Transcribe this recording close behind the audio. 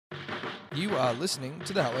You are listening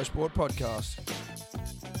to the Hello Sport Podcast.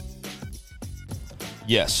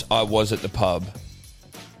 Yes, I was at the pub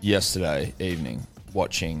yesterday evening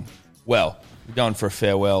watching, we're going for a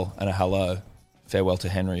farewell and a hello. Farewell to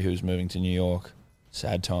Henry, who's moving to New York.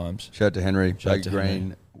 Sad times. Shout out to Henry. Shout out to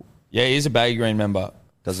Henry. Yeah, he is a Baggy Green member.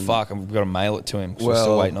 Fuck, I've got to mail it to him. We're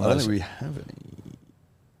still waiting on I don't those. think we have any.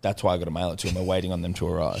 That's why I got to mail it to him. We're waiting on them to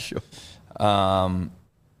arrive. Sure.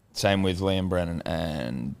 Same with Liam Brennan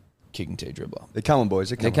and Kicking T Dribbler. They're coming,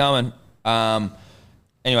 boys. They're coming.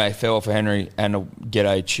 Anyway, farewell for Henry and a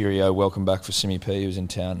g'day, cheerio, welcome back for Simi P, who's in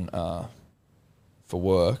town for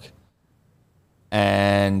work.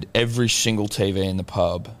 And every single TV in the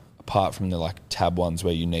pub, apart from the tab ones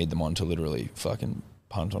where you need them on to literally fucking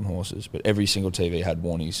punt on horses, but every single TV had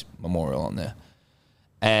Warnie's memorial on there.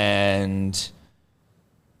 And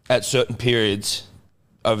at certain periods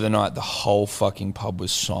over the night, the whole fucking pub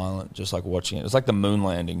was silent, just watching it. It was like the moon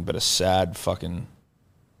landing, but a sad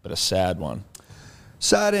one.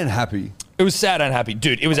 Sad and happy. It was sad and happy,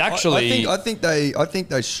 dude. It was actually. I think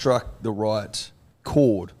they struck the right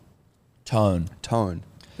chord. Tone.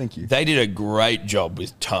 Thank you. They did a great job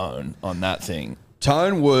with tone on that thing.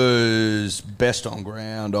 Tone was best on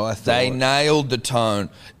ground, I thought. They nailed the tone.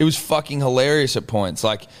 It was fucking hilarious at points,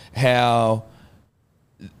 how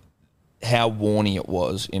Warnie it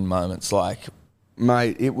was in moments.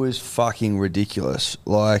 Mate, it was fucking ridiculous.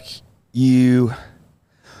 You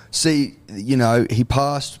see, he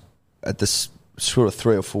passed at this sort of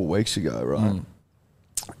 3 or 4 weeks ago, right?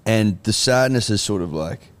 And the sadness is sort of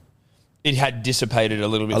it had dissipated a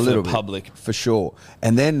little bit for the public. For sure.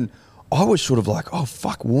 And then I was sort of oh,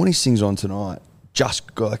 fuck, Warnie sings on tonight.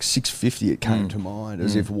 Just got 6:50 it came to mind,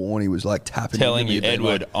 as if Warnie was tapping telling into you, me,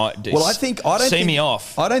 Edward, I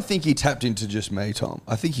don't think he tapped into just me, Tom.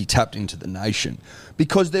 I think he tapped into the nation,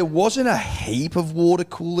 because there wasn't a heap of water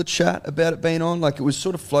cooler chat about it being on. It was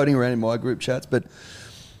sort of floating around in my group chats, but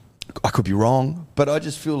I could be wrong. But I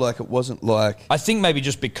just feel it wasn't I think maybe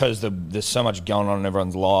just because there's so much going on in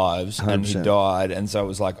everyone's lives, 100%. and he died, and so it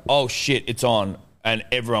was oh shit, it's on, and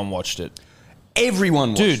everyone watched it.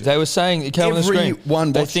 Everyone watched it. Dude, they were saying, it came on the screen,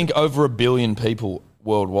 Everyone they watched think over 1 billion people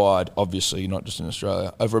worldwide, obviously not just in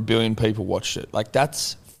Australia, over 1 billion people watched it.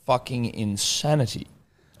 That's fucking insanity.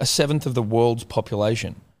 A seventh of the world's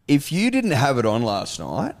population. If you didn't have it on last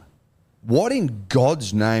night, what in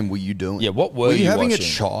God's name were you doing? Yeah, what were you having watching? A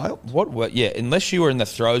child? Unless you were in the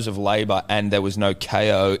throes of labour and there was no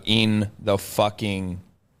KO in the fucking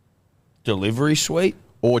delivery suite.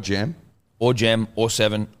 Or Gem. Or Gem, or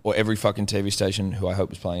Seven, or every fucking TV station who I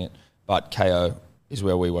hope is playing it. But KO is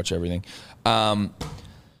where we watch everything.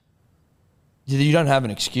 You don't have an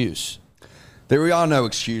excuse. There are no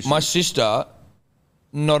excuses. My sister,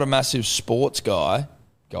 not a massive sports girl,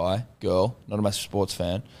 not a massive sports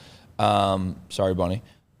fan. Sorry, Bonnie.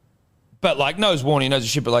 But knows Warnie, knows the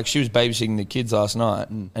shit. But she was babysitting the kids last night,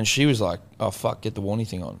 and she was oh fuck, get the Warnie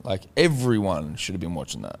thing on. Everyone should have been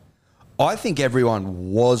watching that. I think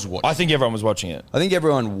everyone was watching. I think everyone was watching it.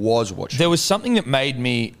 There was something that made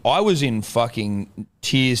me. I was in fucking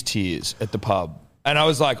tears at the pub. And I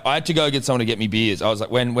was I had to go get someone to get me beers. I was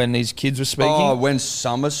when these kids were speaking. Oh, when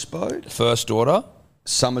Summer spoke? First daughter.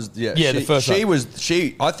 Summer's, yeah. Yeah, the first one.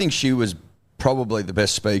 I think she was probably the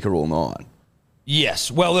best speaker all night.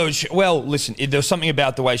 Yes. Well, listen, there was something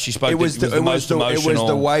about the way she spoke that was the most emotional. It was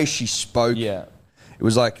the way she spoke. Yeah. It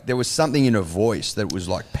was there was something in her voice that was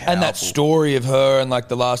powerful. And that story of her and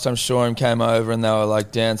the last time she saw him came over and they were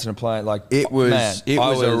dancing and playing. It was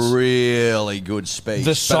a really good speech.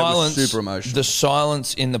 The silence, it was super emotional. The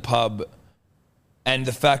silence in the pub, and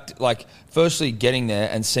the fact, firstly getting there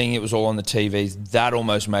and seeing it was all on the TVs, that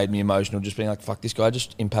almost made me emotional. Just being fuck, this guy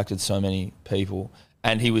just impacted so many people,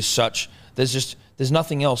 and he was such. There's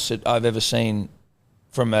nothing else that I've ever seen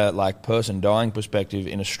from a person dying perspective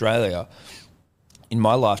in Australia in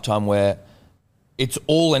my lifetime where it's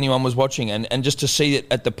all anyone was watching. And just to see it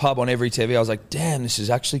at the pub on every TV, I was damn, this is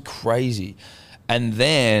actually crazy. And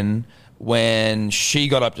then when she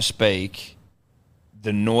got up to speak,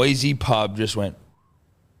 the noisy pub just went,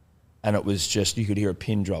 and it was just, you could hear a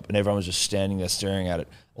pin drop and everyone was just standing there staring at it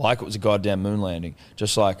like it was a goddamn moon landing,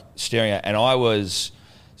 just staring at it. And I was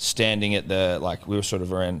standing at we were sort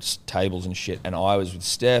of around tables and shit, and I was with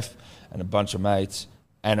Steph and a bunch of mates,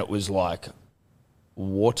 and it was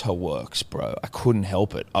waterworks, bro. I couldn't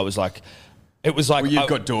help it. I was it was well, you've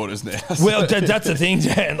got daughters now. Well, that's the thing,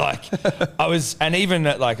 Dan. I was, and even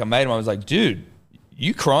at a mate of mine was dude,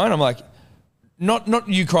 you crying? I'm not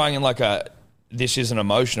you crying in this isn't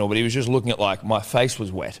emotional, but he was just looking at my face was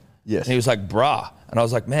wet. Yes. And he was bruh. And I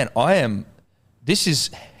was man, I am this is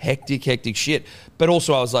hectic shit. But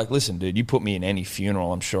also I was like, listen, dude, you put me in any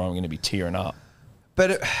funeral, I'm sure I'm going to be tearing up.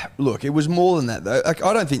 But look, it was more than that, though. Like,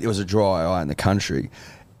 I don't think there was a dry eye in the country.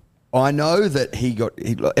 I know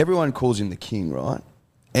that everyone calls him the king, right?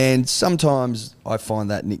 And sometimes I find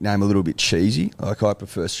that nickname a little bit cheesy. Like, I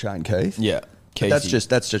prefer Shane Keith. Yeah. That's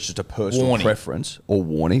just a personal preference, or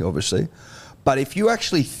Warnie, obviously. But if you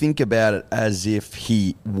actually think about it as if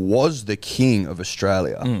he was the king of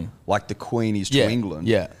Australia, like the Queen is to England,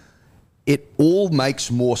 it all makes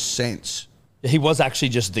more sense. He was actually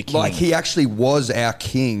just the king. Like, he actually was our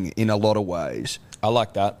king in a lot of ways. I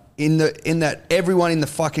like that. In that everyone in the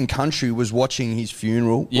fucking country was watching his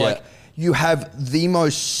funeral. Yeah. Like, you have the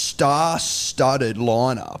most star-studded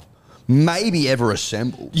lineup maybe ever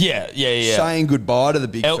assembled. Yeah. Saying goodbye to the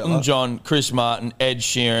big Elton fella. John, Chris Martin, Ed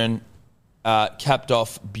Sheeran, capped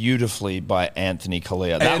off beautifully by Anthony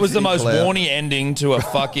Collier. That was the most Warnie ending to a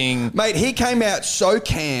fucking... Mate, he came out so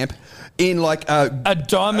camp in like a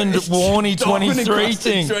Diamond Warnie 23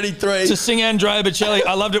 thing 23. to sing Andrea Bocelli.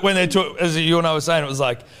 I loved it when they took, as you and I were saying, it was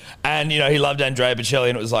like, and he loved Andrea Bocelli,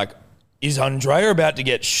 and it was like, is Andrea about to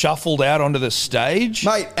get shuffled out onto the stage?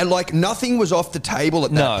 Mate, and like nothing was off the table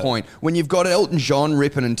at that point. When you've got Elton John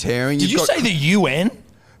ripping and tearing. Did you say the UN?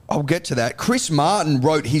 I'll get to that. Chris Martin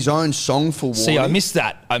wrote his own song for Warnie. See, I missed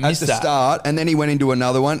that. At the start, and then he went into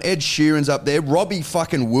another one. Ed Sheeran's up there. Robbie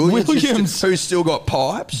fucking Williams. Who's still got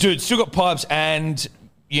pipes. Dude, still got pipes, and,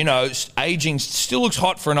 aging, still looks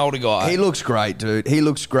hot for an older guy. He looks great, dude. He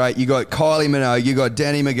looks great. You got Kylie Minogue, you got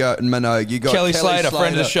Danny Minogue, you got Kelly Slater,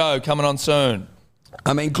 friend of the show, coming on soon.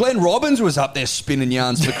 I mean, Glenn Robbins was up there spinning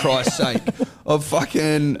yarns, for Christ's sake, of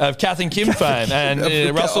Kath and Kim fame,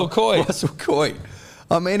 and Russell Coy. Russell Coy.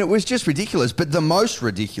 I mean, it was just ridiculous. But the most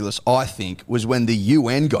ridiculous, I think, was when the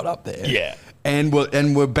UN got up there. Yeah. And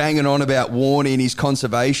we're banging on about Warnie and his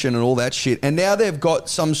conservation and all that shit. And now they've got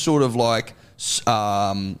some sort of like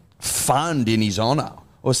fund in his honour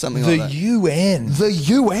or something like that. The UN. The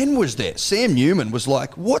UN was there. Sam Newman was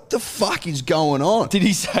like, what the fuck is going on? Did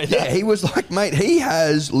he say that? Yeah, he was like, mate, he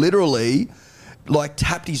has literally like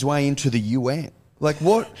tapped his way into the UN. Like,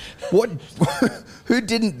 what, who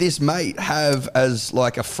didn't this mate have as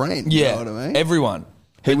like a friend? Yeah, you know what I mean? everyone.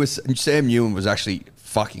 Sam Newman was actually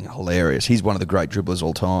fucking hilarious. He's one of the great dribblers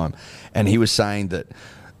all time. And he was saying that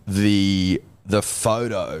the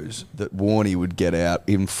photos that Warnie would get out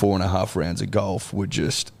in 4.5 rounds of golf were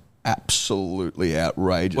just absolutely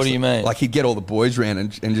outrageous. What do you mean? Like, he'd get all the boys round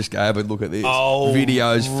and just go, have a look at this. Oh,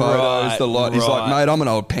 videos, photos, right, the lot. He's like, right. mate, I'm an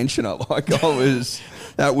old pensioner. Like,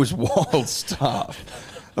 that was wild stuff.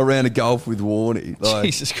 Around a golf with Warnie. Like,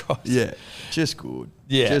 Jesus Christ. Yeah, just good.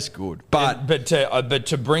 Yeah. Just good. But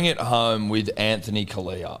to bring it home with Anthony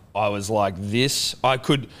Collier, I was like, I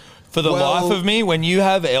could, for the life of me, when you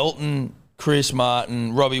have Elton, Chris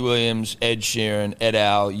Martin, Robbie Williams, Ed Sheeran, et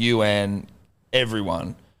al., UN,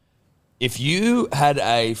 everyone, if you had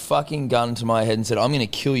a fucking gun to my head and said, I'm going to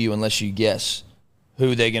kill you unless you guess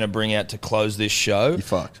who they're going to bring out to close this show, you're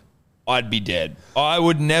fucked. I'd be dead. I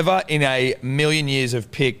would never in a million years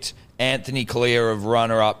have picked Anthony Collier of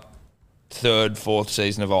runner-up 3rd, 4th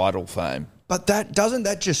season of Idol fame. But doesn't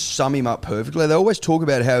that just sum him up perfectly? They always talk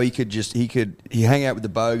about how he hang out with the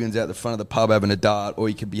Bogans out the front of the pub having a dart, or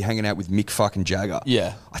he could be hanging out with Mick fucking Jagger.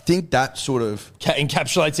 Yeah. I think that sort of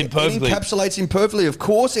encapsulates him perfectly. Of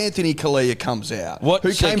course, Anthony Collier comes out. What?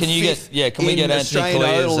 Who came can we get Anthony Australian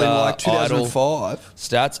Collier's Idol in like 2005 Idol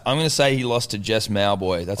stats? I'm going to say he lost to Jess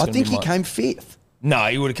Mauboy. I think he came 5th. No,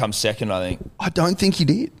 he would have come 2nd, I think. I don't think he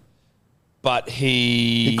did. But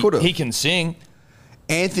he could have. He can sing.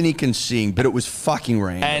 Anthony can sing, but it was fucking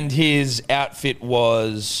random. And his outfit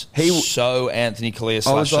was so Anthony Collier /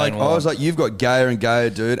 I was Shane like, you've got gayer and gayer,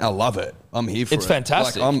 dude. I love it. I'm here for it. It's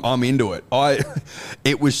fantastic. Like, I'm into it.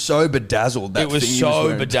 It was so bedazzled. It was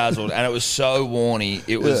so bedazzled, and it was so Warnie.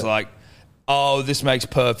 It was like, oh, this makes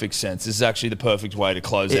perfect sense. This is actually the perfect way to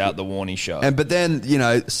close out the Warnie show. But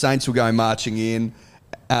then, Saints will go marching in.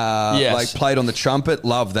 Like played on the trumpet,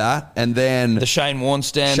 love that. And then the Shane Warne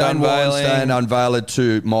stand unveiled it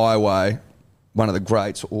to My Way, one of the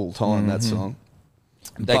greats of all time, that song.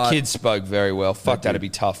 That kids spoke very well. Fuck, that'd be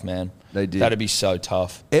tough, man. They did. That'd be so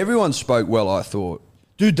tough. Everyone spoke well, I thought.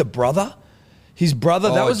 Dude, his brother,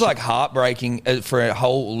 that was like heartbreaking for a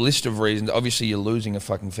whole list of reasons. Obviously, you're losing a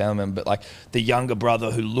fucking family member, but like the younger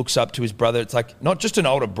brother who looks up to his brother, it's like not just an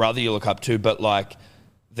older brother you look up to, but like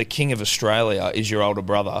the King of Australia is your older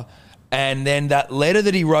brother. And then that letter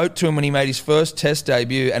that he wrote to him when he made his first Test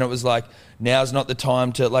debut, and it was like, now's not the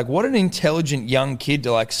time to, like, what an intelligent young kid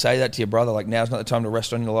to, like, say that to your brother, like, now's not the time to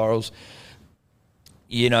rest on your laurels.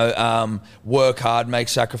 work hard, make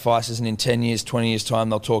sacrifices, and in 10 years, 20 years' time,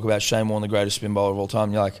 they'll talk about Shane Warne, the greatest spin bowler of all time.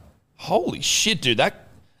 And you're like, holy shit, dude, that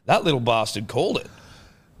little bastard called it.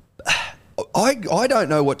 I don't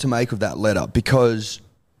know what to make of that letter because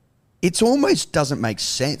it almost doesn't make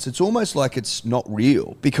sense. It's almost like it's not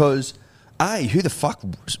real because, who the fuck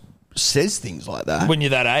says things like that? When you're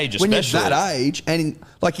that age, especially. When you're that age, and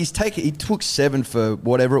he took 7 for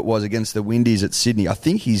whatever it was against the Windies at Sydney. I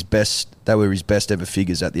think they were his best ever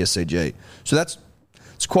figures at the SCG. So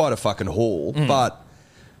it's quite a fucking haul. But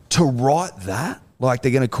to write that, like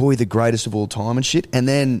they're going to call you the greatest of all time and shit, and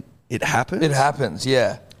then it happens. It happens,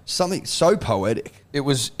 yeah. Something so poetic. It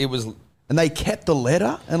was. And they kept the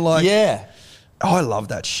letter and yeah. Oh, I love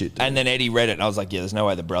that shit, dude. And then Eddie read it and I was like, yeah, there's no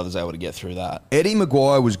way the brother's able to get through that. Eddie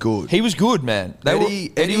Maguire was good. He was good, man.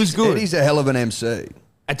 Eddie was good. Eddie's a hell of an MC.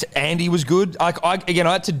 Andy was good. I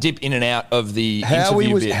had to dip in and out of the Howie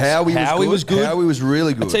interview was bits. Howie was good. Howie was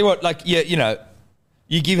really good. I tell you what,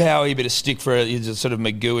 you give Howie a bit of stick for his sort of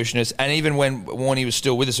McGooishness, and even when Warnie was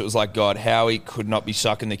still with us, it was like, God, Howie could not be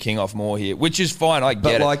sucking the king off more here, which is fine. I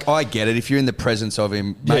get it. I get it. If you're in the presence of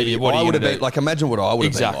him, maybe what I would have been like. Imagine what I would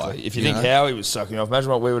have been like. Exactly. If you think Howie was sucking off, imagine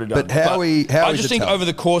what we would have done. But Howie I just think over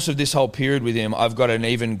the course of this whole period with him, I've got an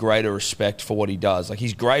even greater respect for what he does. Like,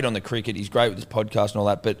 he's great on the cricket, he's great with his podcast and all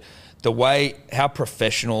that, but the way how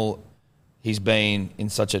professional he's been in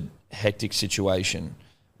such a hectic situation.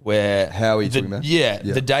 Where Howie talking about? Yeah,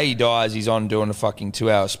 the day he dies, he's on doing a fucking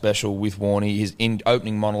 2-hour special with Warnie. His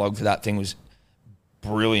opening monologue for that thing was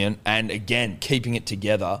brilliant, and again, keeping it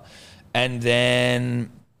together. And then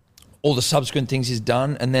all the subsequent things he's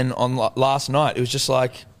done, and then on last night, it was just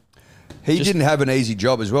like he didn't have an easy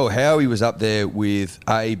job as well. Howie was up there with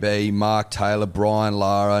AB, Mark Taylor, Brian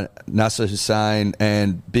Lara, Nasser Hussain,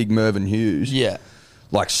 and Big Mervyn Hughes. Yeah.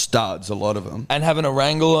 Like studs, a lot of them. And having to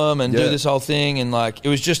wrangle them and do this whole thing. And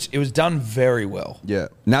it was done very well. Yeah.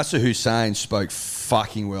 Nasser Hussain spoke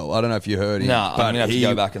fucking well. I don't know if you heard him. No, I'm going to have to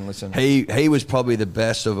go back and listen. He was probably the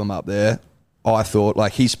best of them up there, I thought.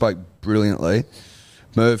 Like, he spoke brilliantly.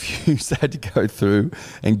 Merv Hughes had to go through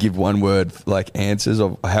and give one word, answers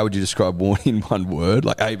of how would you describe Warne in one word.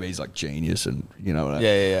 Like, AB's genius and,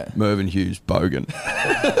 Yeah. Mervyn Hughes, bogan.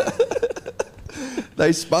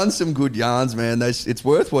 They spun some good yarns, man. It's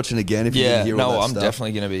worth watching again if you didn't hear all that stuff. I'm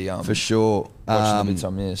definitely going to be for sure watching the bits I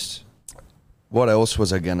missed. What else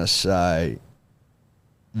was I going to say?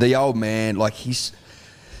 The old man,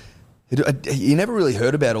 you never really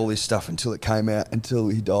heard about all this stuff until it came out, until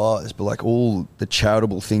he dies. But all the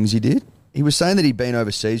charitable things he did, he was saying that he'd been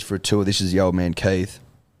overseas for a tour. This is the old man Keith.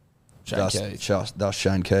 Thus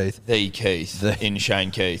Shane Keith. The Keith in Shane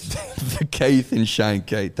Keith. The Keith in Shane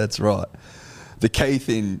Keith. That's right. The Keith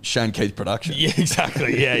in Shane Keith production. Yeah,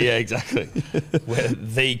 exactly. Yeah, exactly.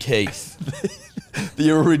 The Keith. The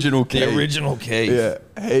original Keith. The original Keith. Yeah.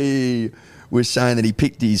 He was saying that he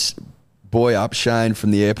picked his boy up, Shane, from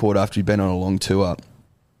the airport after he'd been on a long tour.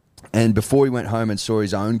 And before he went home and saw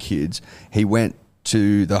his own kids, he went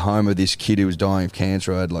to the home of this kid who was dying of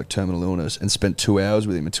cancer, had terminal illness, and spent 2 hours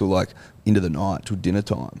with him until into the night, till dinner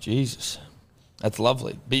time. Jesus. That's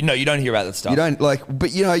lovely. But you don't hear about that stuff. You don't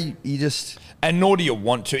but you just... And nor do you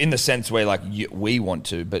want to, in the sense where we want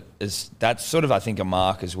to, but that's sort of, I think, a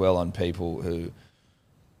mark as well on people who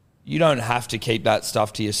you don't have to keep that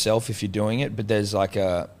stuff to yourself if you're doing it, but there's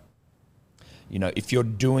if you're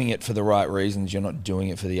doing it for the right reasons, you're not doing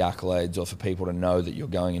it for the accolades or for people to know that you're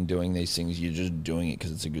going and doing these things. You're just doing it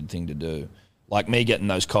because it's a good thing to do. Like me getting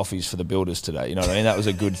those coffees for the builders today, you know what I mean? That was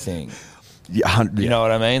a good thing. Yeah. You know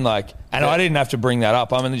what I mean? I didn't have to bring that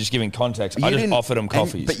up. I'm only just giving context. I just offered them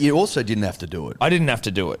coffees. But you also didn't have to do it. I didn't have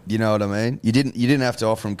to do it. You know what I mean? You didn't have to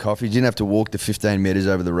offer them coffee. You didn't have to walk the 15 metres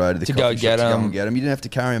over the road to the coffee shop to go and get them. You didn't have to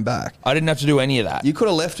carry them back. I didn't have to do any of that. You could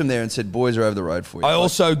have left them there and said, boys are over the road for you. I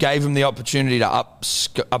also gave them the opportunity to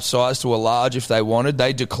upsize to a large if they wanted.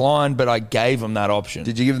 They declined, but I gave them that option.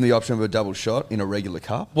 Did you give them the option of a double shot in a regular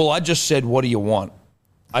cup? Well, I just said, what do you want?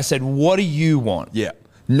 I said, what do you want? Yeah.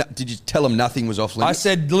 No, did you tell them nothing was off limits? I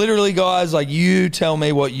said, literally, guys, you tell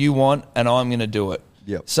me what you want and I'm going to do it.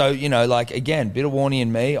 Yep. So, again, bit of Warnie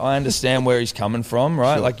and me, I understand where he's coming from,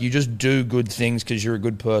 right? Sure. You just do good things because you're a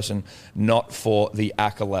good person, not for the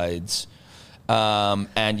accolades.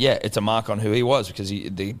 And, yeah, it's a mark on who he was because,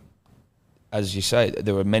 as you say,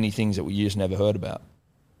 there were many things that you just never heard about.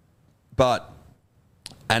 But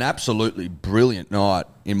an absolutely brilliant night,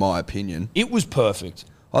 in my opinion. It was perfect.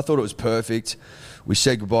 I thought it was perfect. We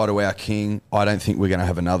said goodbye to our king. I don't think we're going to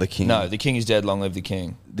have another king. No, the king is dead. Long live the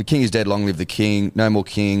king. The king is dead. Long live the king. No more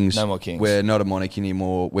kings. No more kings. We're not a monarchy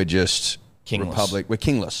anymore. We're just kingless. Republic. We're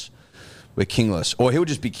kingless. Or he'll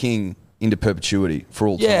just be king into perpetuity for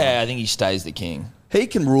all time. Yeah, I think he stays the king. He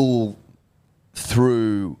can rule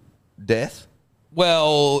through death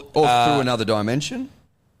Well, or through another dimension.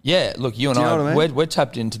 Yeah, look, you and Do you know what I mean? we're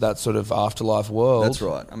tapped into that sort of afterlife world. That's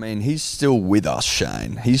right. I mean, he's still with us,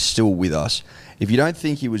 Shane. He's still with us. If you don't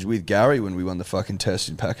think he was with Gary when we won the fucking test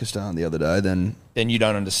in Pakistan the other day, then you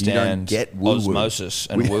don't understand get woo-woo. osmosis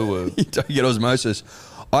and woo-woo. You don't get osmosis.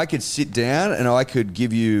 I could sit down and I could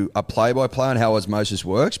give you a play-by-play on how osmosis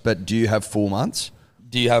works, but do you have 4 months?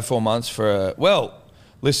 Do you have 4 months for a... Well,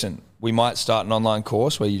 listen, we might start an online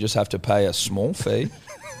course where you just have to pay a small fee.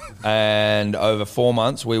 And over 4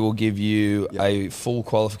 months, we will give you a full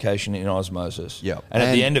qualification in osmosis. Yep. And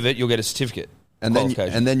at the end of it, you'll get a certificate. And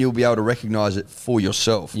then you'll be able to recognise it for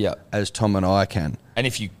yourself, as Tom and I can. And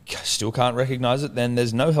if you still can't recognise it, then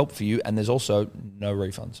there's no help for you, and there's also no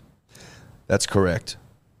refunds. That's correct.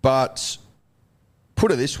 But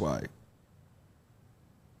put it this way,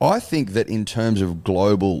 I think that in terms of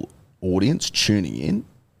global audience tuning in,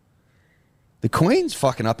 the Queen's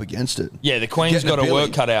fucking up against it. Yeah, the Queen's got a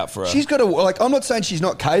work cut out for her. She's got to, I'm not saying she's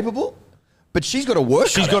not capable, but she's got to work.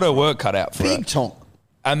 She's got her work cut out for her. Big time.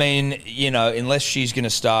 I mean, unless she's going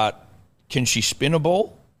to start, can she spin a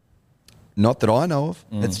ball? Not that I know of.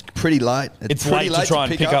 It's pretty late. It's pretty late to try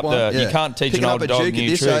and pick up one. You can't teach an old dog new at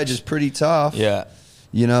this tricks. age is pretty tough. Yeah.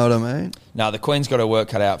 You know what I mean? No, the Queen's got her work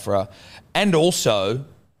cut out for her. And also,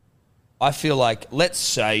 I feel like, let's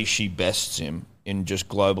say she bests him in just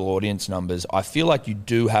global audience numbers. I feel like you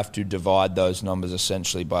do have to divide those numbers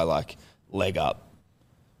essentially by, leg up.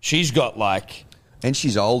 She's got, And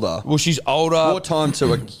she's older. Well, she's older. More time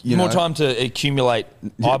to, more time to accumulate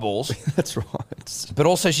eyeballs. That's right. But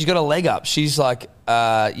also, she's got a leg up. She's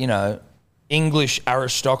English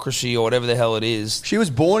aristocracy or whatever the hell it is. She was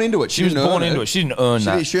born into it. She was born into it. She didn't earn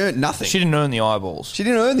that. She earned nothing. She didn't earn the eyeballs. She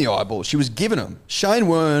didn't earn the eyeballs. She was given them. Shane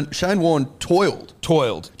Warne toiled.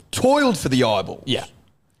 Toiled for the eyeball. Yeah.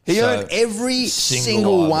 He earned every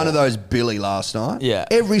single one of those Billy last night. Yeah.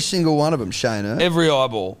 Every single one of them, Shane earned. Every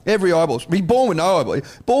eyeball. Every eyeball. He's born with no eyeball.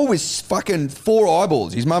 Born with fucking 4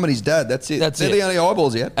 eyeballs. His mum and his dad. That's it. They're the only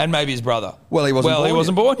eyeballs he had. And maybe his brother. Well, he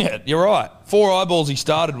wasn't born yet. You're right. 4 eyeballs he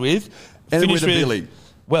started with. And with a Billy.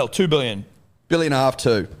 Well, 2 billion. Billion and a half,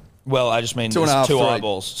 2. Well, I just mean 2.5, 2 3.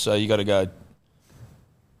 eyeballs. So you got to go.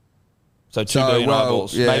 So 2 billion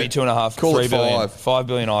eyeballs. Yeah. Maybe 2.5, Call 3 it billion. 5. 5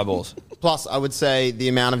 billion eyeballs. Plus, I would say the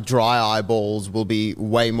amount of dry eyeballs will be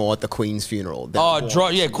way more at the Queen's funeral.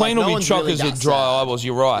 Dry. Yeah, Queen will be chockers with dry eyeballs.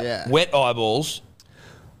 You're right. Yeah. Wet eyeballs.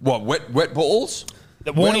 What, wet balls?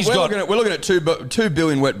 We're looking at 2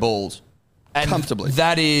 billion wet balls. And comfortably.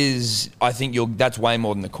 That is, I think that's way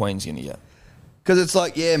more than the Queen's going to get. Because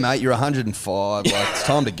it's yeah, mate, you're 105. It's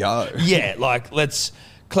time to go. Yeah, let's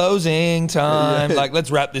closing time. Yeah.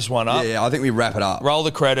 Let's wrap this one up. Yeah, I think we wrap it up. Roll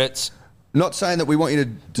the credits. Not saying that we want you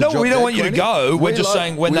to No, we don't want you to go. We're just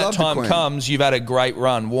saying when that love the time Queen. comes, you've had a great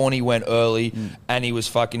run. Warney went early, and he was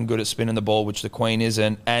fucking good at spinning the ball, which the Queen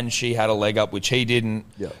isn't, and she had a leg up, which he didn't.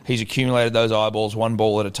 Yeah. He's accumulated those eyeballs one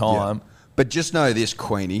ball at a time. Yeah. But just know this,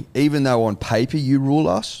 Queenie, even though on paper you rule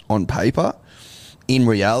us, on paper, in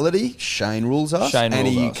reality, Shane rules us, and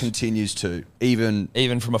he continues to, even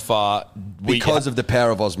from afar. Because of the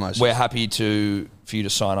power of osmosis. We're happy for you to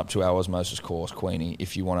sign up to our osmosis course, Queenie,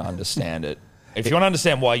 if you want to understand it. If you want to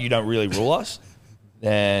understand why you don't really rule us,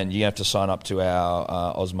 then you have to sign up to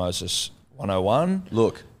our Osmosis 101.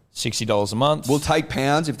 Look. $60 a month. We'll take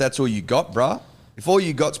pounds if that's all you got, bruh. If all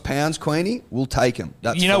you got's pounds, Queenie, we'll take them.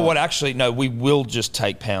 You know what? Actually, no, we will just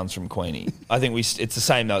take pounds from Queenie. I think it's the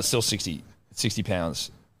same, though. It's still 60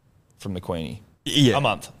 pounds from the Queenie. Yeah. A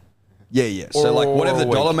month. Yeah. So, whatever the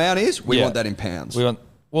dollar amount is, we want that in pounds.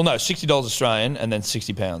 Well, no, $60 Australian and then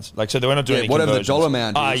 £60. So we're not doing any whatever conversions. the dollar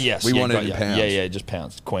amount is. Yes, we want it in pounds. Yeah, just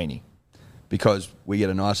pounds. Queenie. Because we get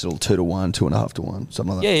a nice little 2 to 1, 2.5 to 1,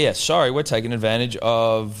 something like that. Yeah. Sorry, we're taking advantage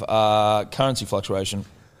of currency fluctuation.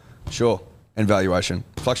 Sure. And valuation.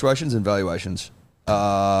 Fluctuations and valuations.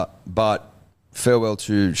 But farewell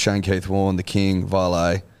to Shane Keith Warne, the King,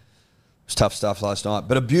 Valet. It was tough stuff last night.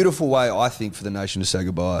 But a beautiful way, I think, for the nation to say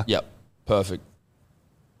goodbye. Yep. Perfect.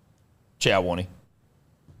 Ciao, Warney.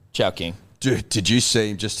 Ciao, King. Dude, did you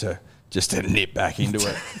see him just to nip back into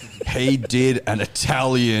it? He did an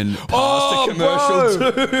Italian pasta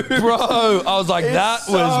commercial too. Bro, I was like, that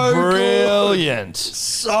was brilliant.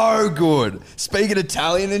 So good. Speaking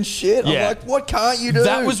Italian and shit. Yeah. I'm like, what can't you do?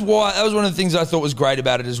 That was one of the things I thought was great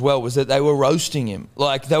about it as well, was that they were roasting him.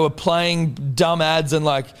 They were playing dumb ads and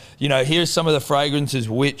here's some of the fragrances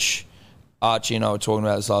which Archie and I were talking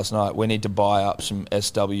about this last night. We need to buy up some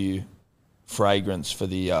SW fragrance for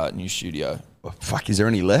the new studio. Oh, fuck, is there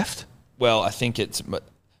any left? Well, I think it's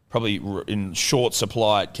probably in short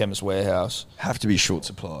supply at Chemist Warehouse. Have to be short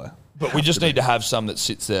supply. But we just need to have some that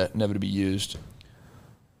sits there, never to be used.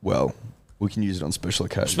 Well, we can use it on special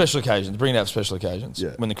occasions. Special occasions. Bring it out for special occasions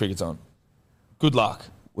when the cricket's on. Good luck.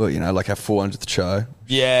 Well, like our 400th show.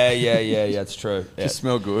 Yeah, it's true. Yeah. Just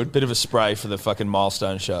smell good. Bit of a spray for the fucking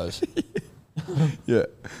milestone shows. Yeah.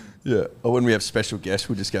 Or when we have special guests,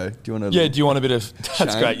 we'll just go, do you want to... Yeah, do you want a bit of...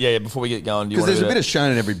 That's great. Yeah, before we get going, do you want because there's a bit of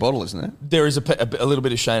Shane in every bottle, isn't there? There is a little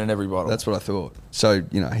bit of Shane in every bottle. That's what I thought. So,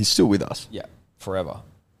 he's still with us. Yeah, forever.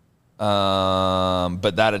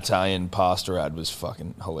 But that Italian pasta ad was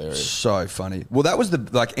fucking hilarious. So funny. Well, that was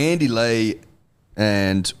Andy Lee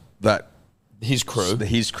and his crew.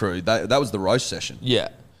 His crew. That was the roast session. Yeah.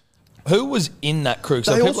 Who was in that crew?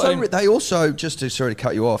 They also, just to sorry to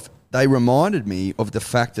cut you off, they reminded me of the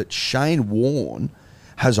fact that Shane Warne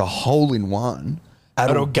has a hole-in-one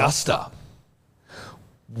at Augusta.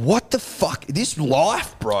 What the fuck? This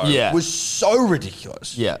life, bro, was so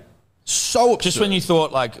ridiculous. Yeah. So absurd. Just when you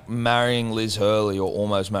thought marrying Liz Hurley or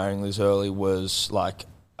almost marrying Liz Hurley was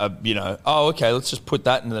okay, let's just put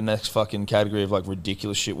that into the next fucking category of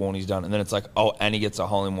ridiculous shit Warney's done. And then it's and he gets a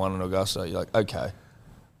hole-in-one in Augusta. You're like, okay,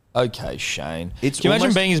 Shane. Can you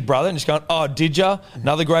imagine being his brother and just going, oh, did ya?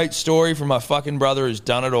 Another great story from my fucking brother who's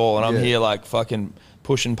done it all. And I'm here fucking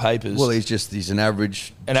pushing papers. Well, he's an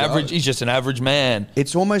average... He's just an average man.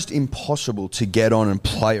 It's almost impossible to get on and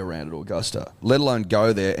play around at Augusta, let alone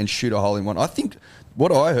go there and shoot a hole-in-one. I think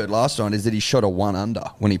what I heard last time is that he shot a 1-under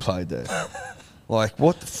when he played there.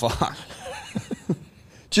 What the fuck?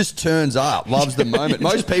 Just turns up, loves the moment.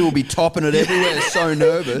 Most people will be topping it everywhere, so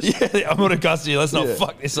nervous. Yeah, I'm on Augusta. Let's not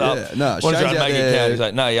fuck this up. Yeah, no, Shane's out there. He's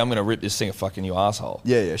like, no, I'm going to rip this thing a fucking you asshole.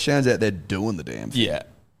 Yeah, Shane's out there doing the damn thing. Yeah.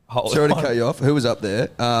 Sorry to cut you off. Who was up there?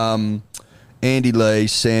 Andy Lee,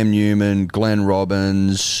 Sam Newman, Glenn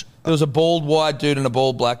Robbins. There was a bald white dude and a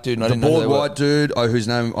bald black dude. And I didn't know the bald white dude, whose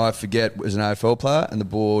name I forget, was an AFL player, and the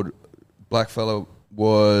bald black fellow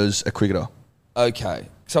was a cricketer. Okay.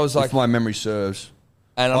 So it was if my memory serves.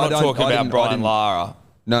 And I'm not talking about Brian Lara.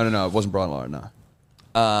 No, it wasn't Brian Lara, no.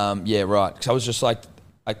 Yeah, right. Because I was just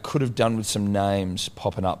I could have done with some names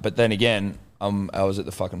popping up. But then again, I was at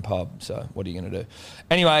the fucking pub, so what are you going to do?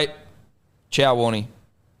 Anyway, ciao, Warnie.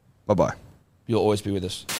 Bye-bye. You'll always be with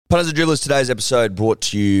us. Punters and Dribblers, today's episode brought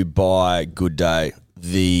to you by Good Day,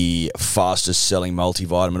 the fastest selling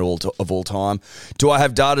multivitamin of all time. Do I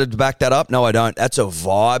have data to back that up? No, I don't. That's a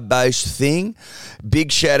vibe-based thing.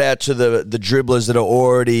 Big shout out to the dribblers that are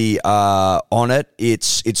already on it.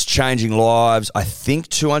 It's changing lives. I think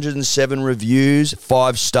 207 reviews,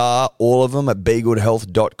 5-star, all of them at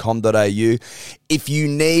begoodhealth.com.au. If you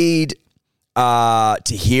need to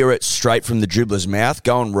hear it straight from the dribbler's mouth,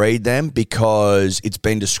 go and read them because it's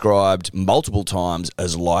been described multiple times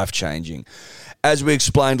as life-changing. As we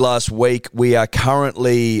explained last week, we are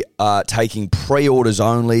currently taking pre-orders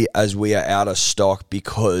only as we are out of stock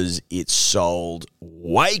because it's sold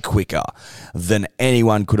way quicker than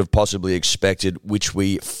anyone could have possibly expected, which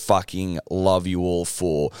we fucking love you all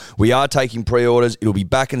for. We are taking pre-orders. It'll be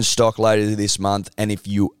back in stock later this month, and if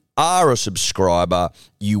you are a subscriber,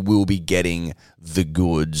 you will be getting the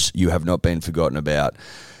goods. You have not been forgotten about.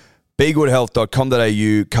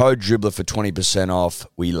 BeGoodHealth.com.au, code Dribbler for 20% off.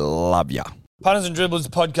 We love ya. Punters and Dribblers, the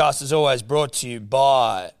podcast is always brought to you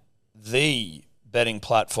by the betting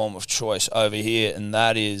platform of choice over here, and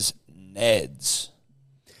that is Neds.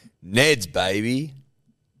 Neds, baby.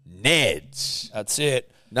 Neds. That's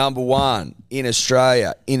it. Number one in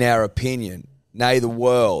Australia, in our opinion. Nay the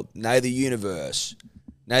world, nay the universe,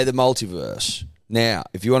 nay the multiverse. Now,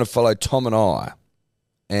 if you want to follow Tom and I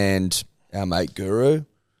and our mate Guru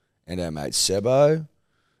and our mate Sebo,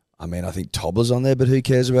 I mean, I think Toddler's on there, but who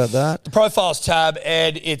cares about that? The Profiles tab,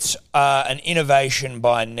 Ed, it's an innovation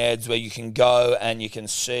by Neds where you can go and you can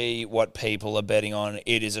see what people are betting on.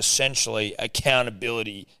 It is essentially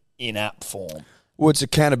accountability in app form. Well, it's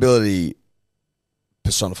accountability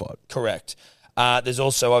personified. Correct. There's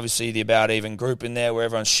also obviously the About Even group in there where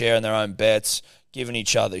everyone's sharing their own bets, giving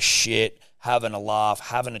each other shit, having a laugh,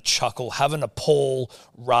 having a chuckle, having a Paul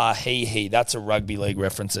Rahihi. That's a rugby league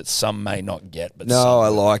reference that some may not get. But no, I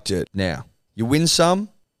liked it. Now, you win some,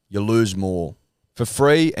 you lose more. For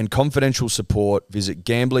free and confidential support, visit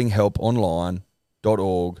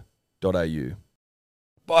gamblinghelponline.org.au.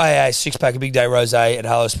 Buy a six-pack of Big Day Rosé at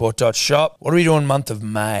hellosport.shop. What are we doing month of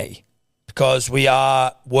May? Because we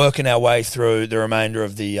are working our way through the remainder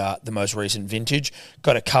of the most recent vintage.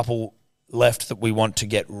 Got a couple left that we want to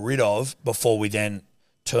get rid of before we then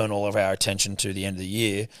turn all of our attention to the end of the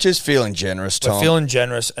year. Just feeling generous, Tom. We're feeling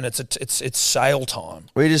generous, and it's sale time.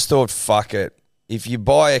 We just thought, fuck it. if you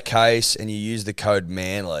buy a case and you use the code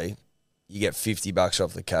Manly, you get $50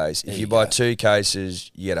 off the case. If you buy 2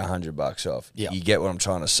 cases, you get $100 off. Yep. You get what I'm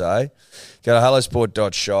trying to say? Go to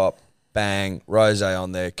hellosport.shop, bang, rosé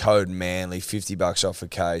on there, code Manly, $50 off a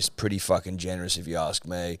case. Pretty fucking generous if you ask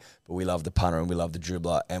me. But we love the punter and we love the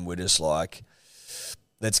dribbler, and we're just like,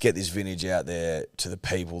 let's get this vintage out there to the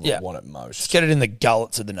people that want it most. Let's get it in the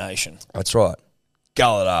gullets of the nation. That's right.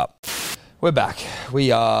 Gull it up. We're back.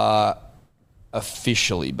 We are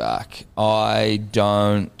officially back. I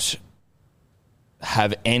don't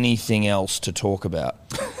have anything else to talk about.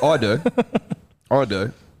 I do.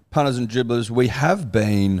 Punters and dribblers, we have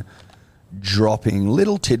been dropping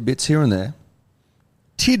little tidbits here and there.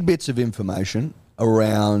 Tidbits of information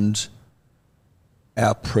around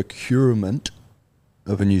our procurement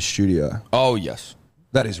of a new studio. Oh, yes.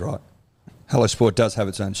 That is right. Hello Sport does have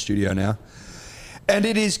its own studio now. And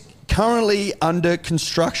it is currently under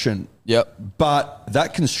construction. Yep. But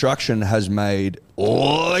that construction has made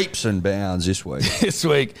leaps and bounds this week. This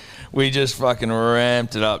week, we just fucking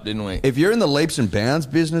ramped it up, didn't we? If you're in the leaps and bounds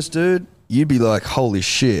business, dude, you'd be like, holy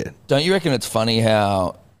shit. Don't you reckon it's funny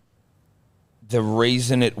how the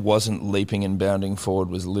reason it wasn't leaping and bounding forward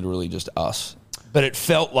was literally just us? But it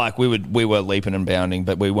felt like we were leaping and bounding,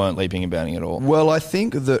 but we weren't leaping and bounding at all. Well, I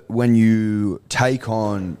think that when you take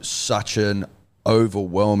on such an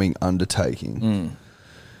overwhelming undertaking,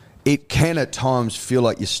 it can at times feel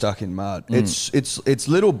like you're stuck in mud. It's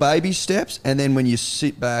little baby steps, and then when you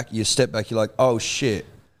step back, you're like, oh shit,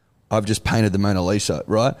 I've just painted the Mona Lisa,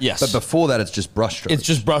 right? Yes. But before that, it's just brushstrokes. It's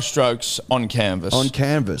just brushstrokes on canvas. On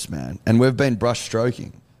canvas, man. And we've been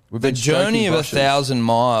brushstroking. The journey of 1,000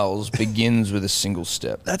 miles begins with a single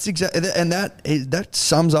step. That's exactly, and that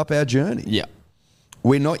sums up our journey. Yeah.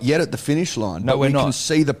 We're not yet at the finish line. No, but we're not. We can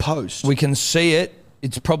see the post. We can see it.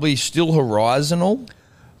 It's probably still horizontal.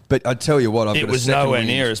 But I tell you what, I've It got a was second nowhere wind.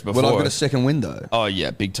 near us before. Well, I've got a second window. Oh,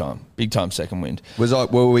 yeah, big time. Big time second wind.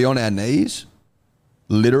 Were we on our knees,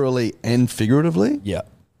 literally and figuratively? Yeah.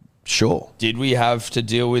 Sure. Did we have to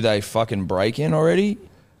deal with a fucking break-in already?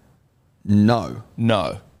 No.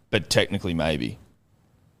 No, but technically maybe.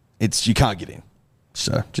 You can't get in.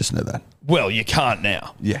 So just know that. Well, you can't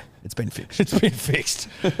now. Yeah, it's been fixed. It's been fixed.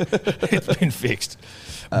 It's been fixed.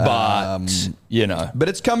 But, you know. But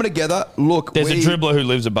it's coming together. Look, There's a dribbler who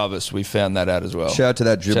lives above us. We found that out as well. Shout out to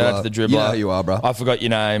that dribbler. Shout out to the dribbler. You know who you are, bro. I forgot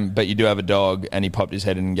your name, but you do have a dog, and he popped his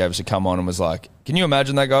head in and gave us a come on and was like, can you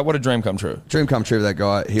imagine that guy? What a dream come true. Dream come true for that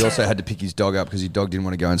guy. He also had to pick his dog up because his dog didn't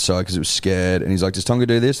want to go inside because it was scared. And he's like, does Tonka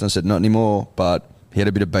do this? And I said, not anymore. But he had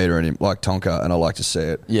a bit of beta in him, like Tonka, and I like to see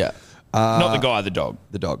it. Yeah. Not the guy, the dog.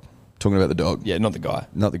 The dog. Talking about the dog. Yeah, not the guy.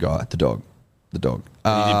 Not the guy, the dog. The dog. He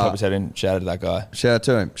did pop his head in. Shout out to that guy. Shout out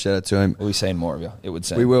to him. Shout out to him. We'll be seeing more of you, it would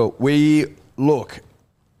seem. We will. Look,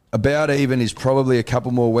 about even is probably a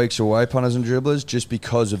couple more weeks away, punters and dribblers, just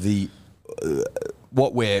because of the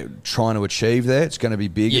what we're trying to achieve there. It's going to be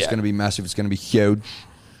big. Yeah. It's going to be massive. It's going to be huge.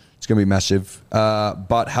 It's going to be massive.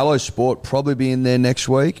 But Hello Sport probably be in there next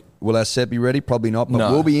week. Will our set be ready? Probably not,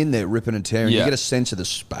 but we'll be in there ripping and tearing. Yeah. You get a sense of the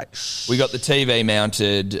space. We got the TV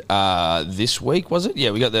mounted this week, was it?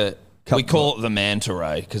 Yeah, we got the... We call it the manta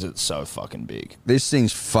ray because it's so fucking big. This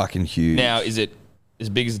thing's fucking huge. Now, is it as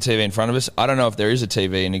big as the TV in front of us? I don't know if there is a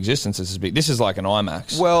TV in existence that's as big. This is like an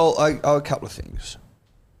IMAX. Well, a couple of things.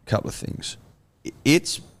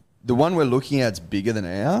 It's the one we're looking at is bigger than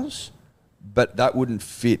ours, but that wouldn't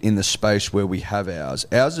fit in the space where we have ours.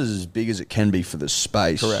 Ours is as big as it can be for the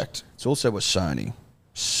space. Correct. It's also a Sony,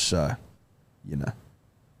 so, you know.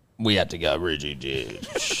 We had to go Reggie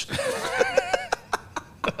Ditch.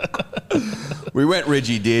 We went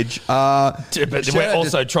Reggie Ditch. But we're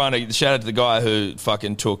also trying to shout out to the guy who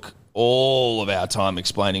fucking took all of our time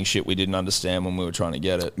explaining shit we didn't understand when we were trying to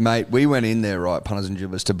get it. Mate, we went in there, right, punters and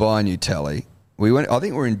dribblers, to buy a new telly. I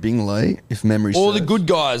think we're in Bingley, if memory serves. All the good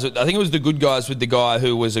guys. I think it was the good guys with the guy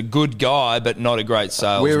who was a good guy, but not a great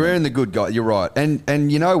salesman. We were in the good guy. You're right.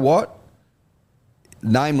 And you know what?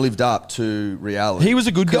 Name lived up to reality. He was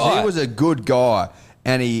a good guy. He was a good guy.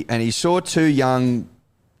 And he saw two young...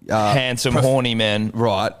 handsome, horny men.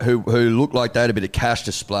 Right, who looked like they had a bit of cash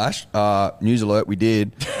to splash. News alert, we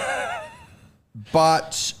did.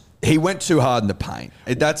 But... he went too hard in the paint.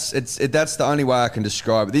 That's the only way I can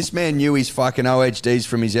describe it. This man knew his fucking OHDs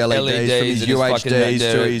from his LEDs, from his UHDs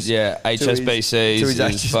to his HSBCs, to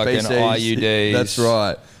his fucking IUDs. That's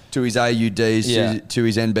right. To his AUDs, to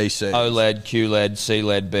his NBC. OLED, QLED,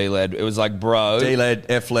 CLED, BLED. It was like, bro. D-LED,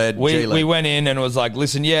 F-LED, G-LED. We went in and it was like,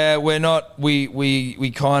 listen, yeah, we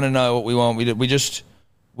kind of know what we want.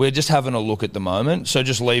 We're We're just having a look at the moment, so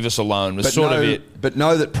just leave us alone. Was sort of it. But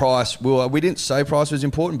know that price. Well, we didn't say price was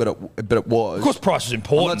important, but it was. Of course, price is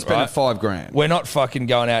important. I'm not spending right? $5,000. We're not fucking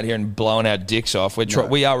going out here and blowing our dicks off.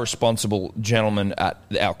 We are responsible gentlemen at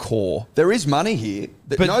our core. There is money here.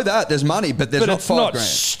 Know that there's money, but there's not $5,000. Not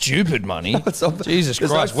stupid money. Jesus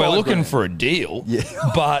Christ, we're looking for a deal. Yeah.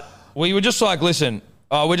 But we were just like, listen,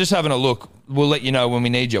 we're just having a look. We'll let you know when we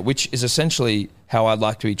need you, which is essentially how I'd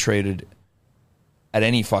like to be treated at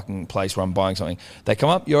any fucking place where I'm buying something. They come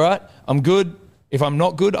up, you all right? I'm good. If I'm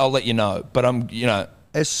not good, I'll let you know. But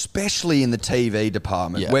especially in the TV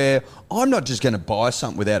department, where I'm not just going to buy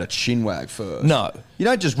something without a chinwag first. No. You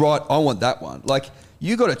don't just write, I want that one. Like,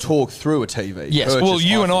 you got to talk through a TV. Yes, well,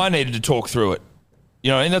 you and I needed to talk through it.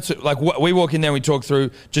 You know, and that's like, we walk in there and we talk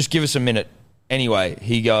through, just give us a minute. Anyway,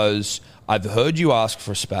 he goes, I've heard you ask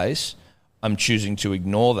for space. I'm choosing to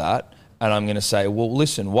ignore that. And I'm going to say, well,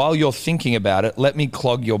 listen, while you're thinking about it, let me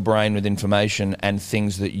clog your brain with information and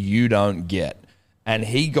things that you don't get. And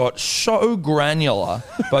he got so granular,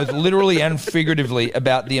 both literally and figuratively,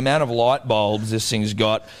 about the amount of light bulbs this thing's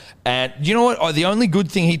got. And you know what? The only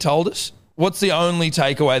good thing he told us, what's the only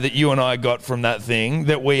takeaway that you and I got from that thing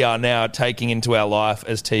that we are now taking into our life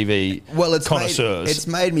as TV connoisseurs? It's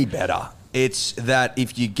made me better. It's that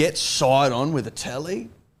if you get side on with a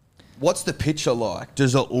telly, what's the picture like?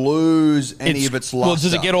 Does it lose any of its luster? Well,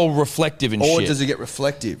 does it get all reflective and shit? Or does it get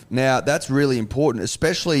reflective? Now, that's really important,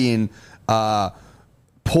 especially in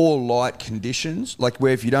poor light conditions, like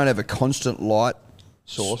where if you don't have a constant light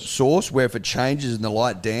source, where if it changes and the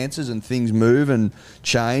light dances and things move and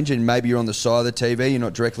change and maybe you're on the side of the TV, you're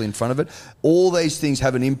not directly in front of it, all these things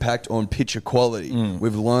have an impact on picture quality.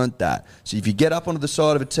 We've learnt that. So if you get up onto the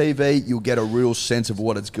side of a TV, you'll get a real sense of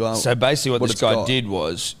what it's going. So basically what this guy did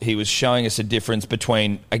was he was showing us a difference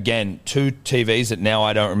between, again, two TVs that now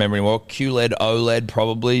I don't remember anymore, QLED, OLED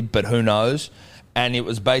probably, but who knows. And it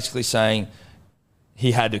was basically saying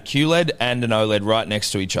he had a QLED and an OLED right next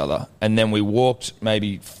to each other. And then we walked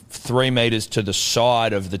maybe 3 meters to the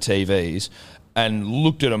side of the TVs and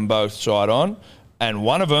looked at them both side on. And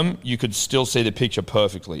one of them, you could still see the picture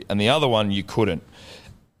perfectly. And the other one, you couldn't.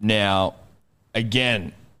 Now,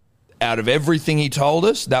 again, out of everything he told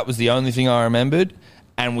us, that was the only thing I remembered.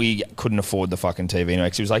 And we couldn't afford the fucking TV anyway.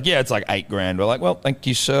 He was like, yeah, it's like $8,000. We're like, well, thank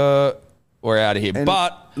you, sir. We're out of here. And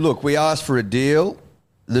but look, we asked for a deal.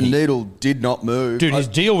 The needle did not move. Dude, his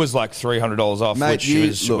deal was like $300 off, mate,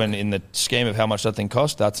 when in the scheme of how much that thing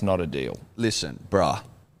cost, that's not a deal. Listen, bruh.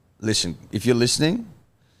 Listen, if you're listening...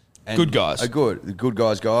 Good guys. The good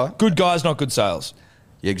guys guy. Good guys, not good sales.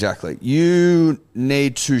 Yeah, exactly. You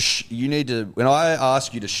need to... when I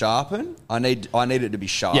ask you to sharpen, I need it to be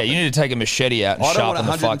sharp. Yeah, you need to take a machete out and sharpen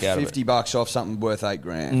the fuck out of it. $150 off something worth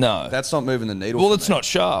 $8,000. No. That's not moving the needle. Well, it's not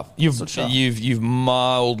sharp. You've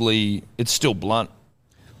mildly... It's still blunt.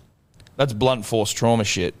 That's blunt force trauma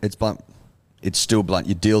shit. It's blunt. It's still blunt.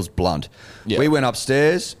 Your deal's blunt. Yeah. We went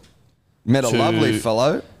upstairs, met a lovely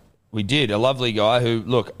fellow. We did. A lovely guy who,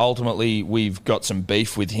 look, ultimately we've got some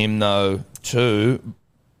beef with him, though, too.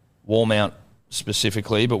 Warmount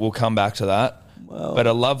specifically, but we'll come back to that. Well, but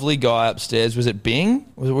a lovely guy upstairs. Was it Bing?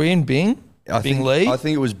 Were we in Bing? Lee? I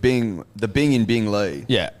think it was Bing. The Bing in Bing Lee.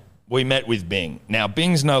 Yeah. We met with Bing. Now,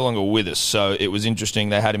 Bing's no longer with us, so it was interesting.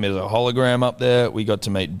 They had him as a hologram up there. We got to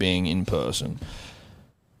meet Bing in person.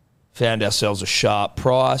 Found ourselves a sharp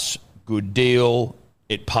price, good deal.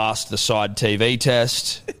 It passed the side TV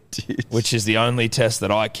test, which is the only test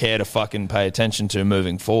that I care to fucking pay attention to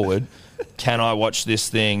moving forward. Can I watch this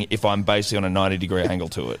thing if I'm basically on a 90-degree angle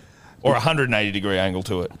to it? Or a 180-degree angle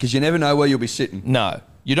to it? Because you never know where you'll be sitting. No,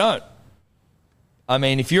 you don't. I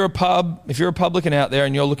mean, if you're a publican out there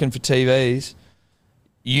and you're looking for TVs,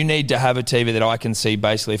 you need to have a TV that I can see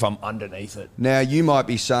basically if I'm underneath it. Now, you might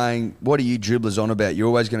be saying, what are you dribblers on about? You're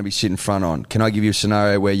always going to be sitting front on. Can I give you a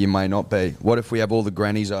scenario where you may not be? What if we have all the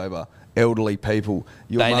grannies over, elderly people,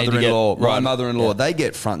 your mother-in-law, my mother-in-law, they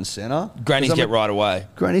get front and centre. Grannies get right away.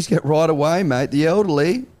 Grannies get right away, mate. The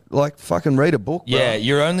elderly... Like, fucking read a book, bro. Yeah,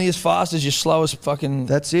 you're only as fast as your slowest fucking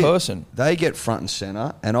person. They get front and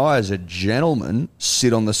centre, and I, as a gentleman,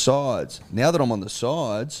 sit on the sides. Now that I'm on the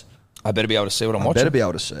sides... I better be able to see what I'm watching. I better be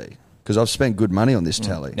able to see, because I've spent good money on this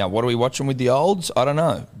telly. Now, what are we watching with the olds? I don't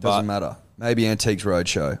know. Doesn't matter. Maybe Antiques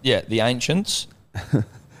Roadshow. Yeah, the ancients.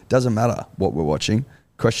 Doesn't matter what we're watching.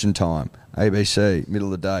 Question Time, ABC,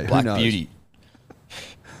 middle of the day. Black Who knows? Beauty.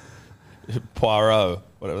 Poirot.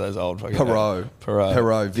 Whatever those old fucking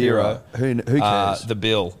Perot, Vera. Who cares? The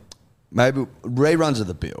Bill. Maybe reruns of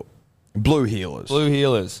The Bill. Blue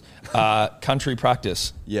Heelers. Country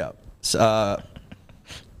Practice. Yeah.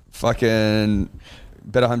 Fucking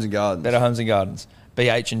Better Homes and Gardens.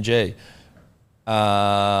 BH&G.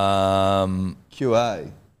 QA.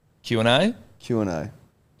 Q&A? Q&A.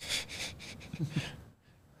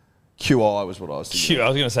 QI was what I was thinking. I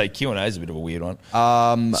was going to say Q&A is a bit of a weird one.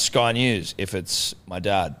 Sky News, if it's my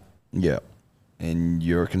dad. Yeah. And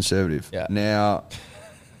you're a conservative. Yeah. Now,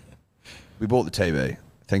 we bought the TV,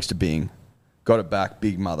 thanks to Bing. Got it back,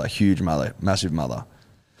 big mother, huge mother, massive mother.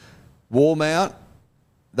 Wall mount,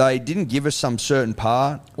 they didn't give us some certain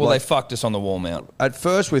part. Well, they fucked us on the wall mount. At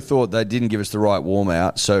first, we thought they didn't give us the right wall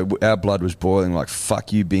mount, so our blood was boiling like,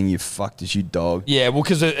 fuck you, Bing, you fucked us, you dog. Yeah, well,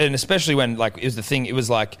 because, and especially when, like, is the thing, it was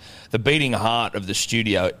like the beating heart of the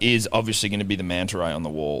studio is obviously going to be the manta ray on the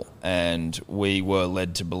wall. And we were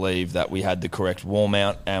led to believe that we had the correct wall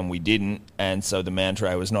mount, and we didn't. And so the manta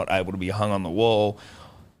ray was not able to be hung on the wall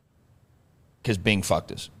because Bing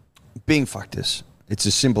fucked us. Bing fucked us. It's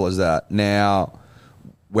as simple as that. Now,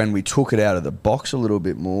 when we took it out of the box a little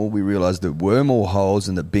bit more, we realised there were more holes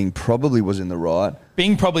and that Bing probably was in the right.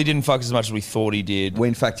 Bing probably didn't fuck us as much as we thought he did. Well,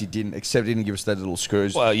 in fact, he didn't, except he didn't give us that little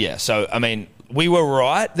screws. Well, yeah. So, I mean, we were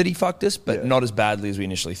right that he fucked us, but not as badly as we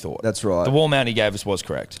initially thought. That's right. The wall mount he gave us was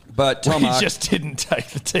correct. But Tom he just didn't take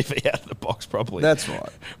the TV out of the box properly. That's right.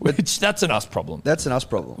 Which, that's an us problem. That's an us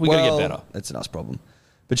problem. We got to get better. That's an us problem.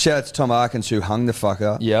 But shout out to Tom Arkins, who hung the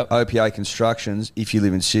fucker. Yep. OPA Constructions. If you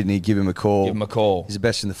live in Sydney, give him a call. Give him a call. He's the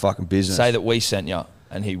best in the fucking business. Say that we sent you,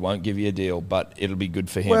 and he won't give you a deal, but it'll be good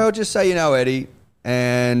for him. Well, just say you know Eddie,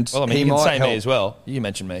 and well, I mean, he you can might say help. me as well. You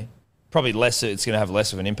mentioned me. Probably less. It's going to have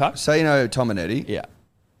less of an impact. Say you know Tom and Eddie. Yeah.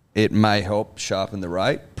 It may help sharpen the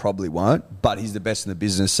rate. Probably won't. But he's the best in the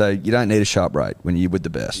business, so you don't need a sharp rate when you're with the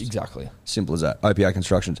best. Exactly. Simple as that. OPA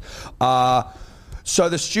Constructions. So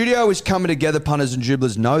the studio is coming together, punters and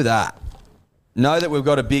dribblers. Know that. Know that we've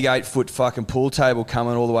got a big 8-foot fucking pool table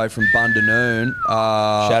coming all the way from Bundanoon.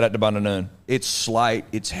 Shout out to Bundanoon. It's slate.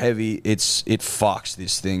 It's heavy. It fucks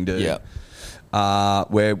this thing, dude. Yeah.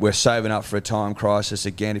 We're saving up for a time crisis.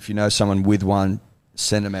 Again, if you know someone with one,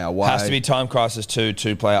 send them our way. Has to be Time Crisis 2,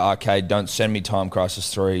 2-player arcade. Don't send me Time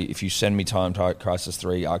Crisis 3. If you send me Time Crisis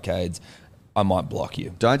 3 arcades, I might block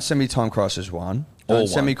you. Don't send me Time Crisis 1. Don't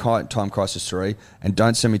send me Time Crisis 3. And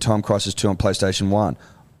don't send me Time Crisis 2 on PlayStation 1.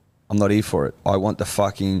 I'm not here for it. I want the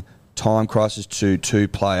fucking Time Crisis 2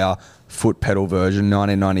 2-player foot pedal version,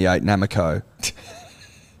 1998 Namco.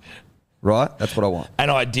 Right? That's what I want. And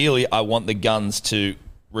ideally, I want the guns to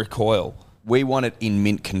recoil. We want it in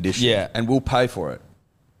mint condition. Yeah. And we'll pay for it.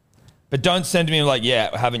 But don't send me like,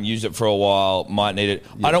 I haven't used it for a while, might need it.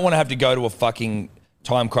 Yeah. I don't want to have to go to a fucking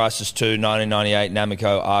Time Crisis 2 1998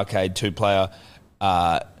 Namco arcade 2-player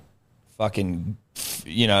fucking,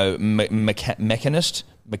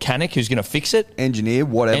 mechanic who's going to fix it. Engineer,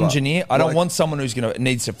 whatever. I don't want someone who's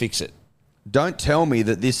needs to fix it. Don't tell me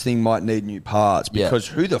that this thing might need new parts, because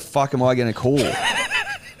who the fuck am I going to call?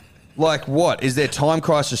 Like what? Is there Time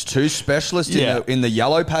Crisis 2 specialist in the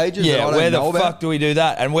yellow pages? Yeah, that I don't where the know fuck about? do we do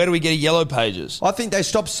that? And where do we get yellow pages? I think they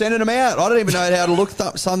stopped sending them out. I don't even know how to look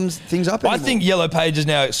some things up anymore. I think yellow pages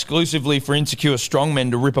now exclusively for insecure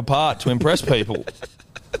strongmen to rip apart to impress people.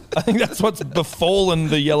 I think that's what's befallen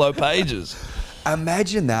the yellow pages.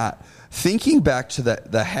 Imagine that. Thinking back to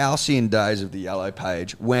the halcyon days of the yellow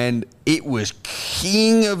page when it was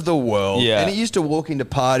king of the world. Yeah. And it used to walk into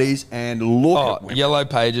parties and look at women. Yellow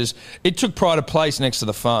pages. It took pride of place next to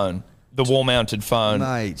the phone, the wall-mounted phone.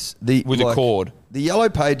 Mates, with a cord. The yellow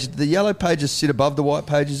pages sit above the white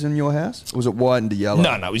pages in your house? Or was it white and yellow?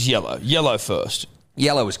 No, it was yellow. Yellow first.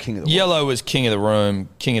 Yellow was king of the world. Yellow was king of the room,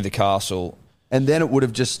 king of the castle. And then it would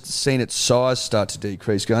have just seen its size start to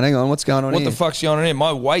decrease. Going, hang on, what's going on here? What the fuck's going on here?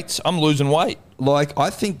 I'm losing weight. Like, I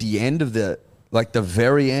think the end of the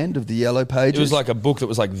very end of the yellow pages. It was like a book that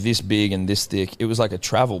was like this big and this thick. It was like a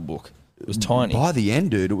travel book. It was tiny. By the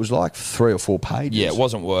end, dude, it was like 3 or 4 pages. Yeah, it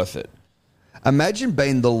wasn't worth it. Imagine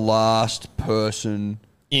being the last person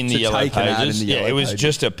in the yellow pages. It was pages.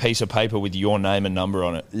 Just a piece of paper with your name and number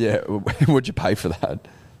on it. Yeah, what'd you pay for that?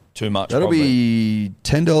 Too much. That'll be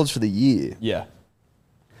 $10 for the year. Yeah.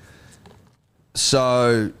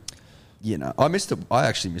 So, I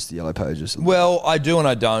actually miss the yellow pages. Well, I do and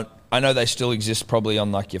I don't. I know they still exist probably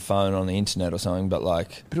on like your phone on the internet or something, but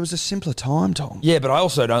it was a simpler time, Tom. Yeah, but I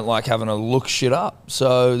also don't like having to look shit up.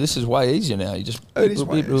 So this is way easier now. You just it is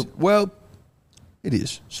way easier. Well, it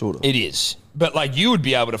is sort of. It is, but like you would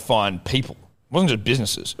be able to find people. It wasn't just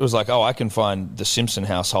businesses. It was like, I can find the Simpson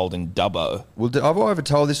household in Dubbo. Well, have I ever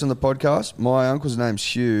told this on the podcast? My uncle's name's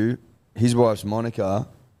Hugh. His wife's Monica.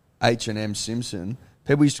 H&M Simpson.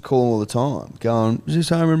 People used to call him all the time, going, "Is this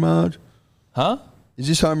Homer and Marge? Huh? Is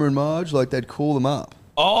this Homer and Marge?" Like they'd call them up.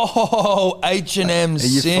 Oh, H&M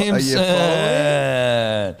Simpson.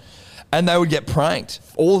 And they would get pranked.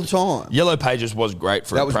 all the time. Yellow Pages was great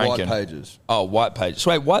for That was pranking. White Pages. Oh, White Pages.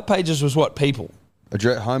 So wait, White Pages was what, people?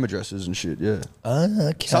 Home addresses and shit, yeah.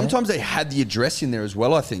 Okay. Sometimes they had the address in there as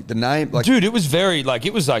well, I think. The name, like... Dude, it was very, like,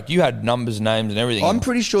 it was like you had numbers, names, and everything. I'm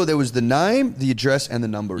pretty sure there was the name, the address, and the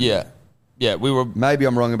number. in Yeah. there. Yeah, we were... Maybe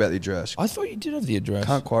I'm wrong about the address. I thought you did have the address.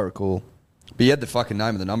 Can't quite recall. But you had the fucking name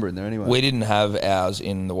and the number in there anyway. We didn't have ours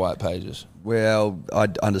in the White Pages. Well, I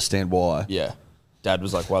understand why. Yeah. Dad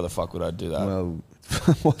was like, why the fuck would I do that? Well,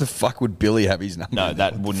 why the fuck would Billy have his number? No, in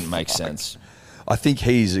there? that wouldn't make sense. I think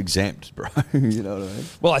he's exempt, bro. You know what I mean?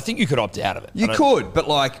 Well, I think you could opt out of it. You could, but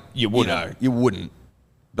like... You wouldn't. You wouldn't.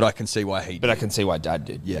 But I can see why he did. But I can see why Dad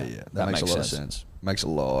did. Yeah. That makes a lot of sense. Makes a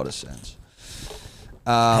lot of sense.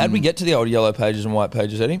 How'd we get to the old Yellow Pages and White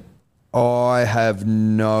Pages, Eddie? I have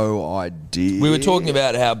no idea. We were talking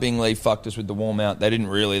about how Bingley fucked us with the wall mount. They didn't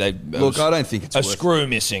really. Look, I don't think it's a screw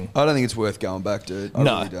missing. I don't think it's worth going back, dude. I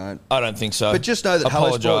really don't. I don't think so. But just know that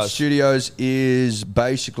Hello Sports Studios is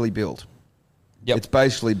basically built. Yep. It's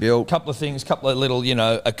basically built. Couple of things, couple of little,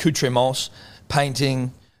 accoutrements,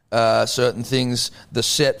 painting, certain things. The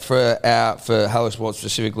set for Hello Sports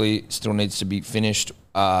specifically still needs to be finished.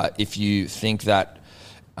 If you think that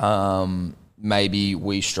maybe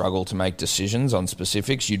we struggle to make decisions on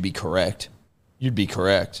specifics, you'd be correct.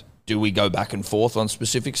 Do we go back and forth on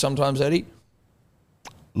specifics sometimes, Eddie?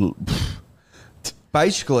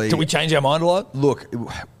 Basically... Do we change our mind a lot? Look...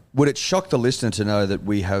 Would it shock the listener to know that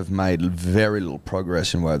we have made very little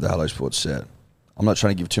progress in way of the Hello Sports set? I'm not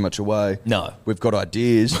trying to give too much away. No. We've got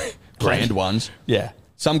ideas, grand ones. Yeah.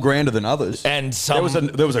 Some grander than others. And some...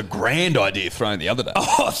 There was a grand idea thrown the other day.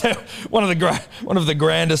 Oh, one of the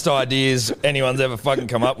grandest ideas anyone's ever fucking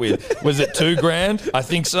come up with. Was it too grand? I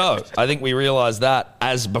think so. I think we realised that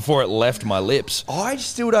as before it left my lips. I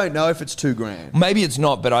still don't know if it's $2,000. Maybe it's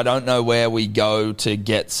not, but I don't know where we go to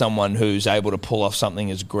get someone who's able to pull off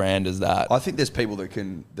something as grand as that. I think there's people that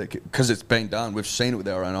can, because it's been done. We've seen it with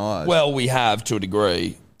our own eyes. Well, we have to a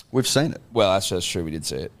degree. We've seen it. Well, that's true. We did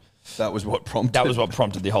see it. That was what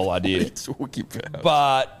prompted the whole idea.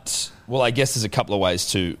 But, well, I guess there's a couple of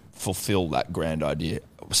ways to fulfill that grand idea.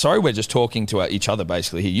 Sorry, we're just talking to each other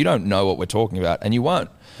basically here. You don't know what we're talking about, and you won't.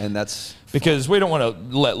 And that's... Because we don't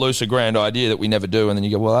want to let loose a grand idea that we never do, and then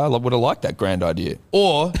you go, well, I would have liked that grand idea.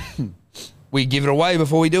 Or we give it away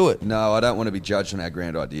before we do it. No, I don't want to be judged on our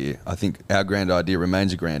grand idea. I think our grand idea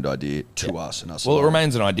remains a grand idea to us and us Well, alone. it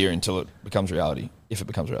remains an idea until it becomes reality, if it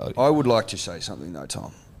becomes reality. I would like to say something though,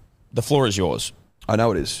 Tom. The floor is yours. I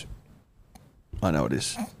know it is.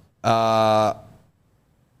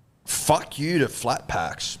 Fuck you to flat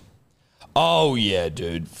packs. Oh, yeah,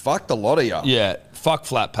 dude. Fuck the lot of you. Yeah, fuck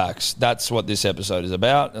flat packs. That's what this episode is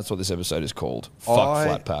about. That's what this episode is called. Fuck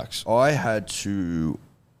flat packs. I had to...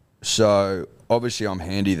 So, obviously I'm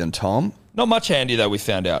handier than Tom. Not much handy, though, we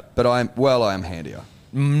found out. But I am handier.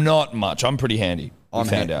 Not much. I'm pretty handy. We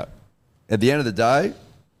found out. At the end of the day,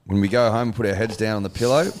 when we go home and put our heads down on the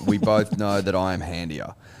pillow, we both know that I am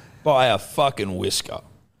handier. By a fucking whisker.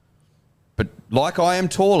 But like I am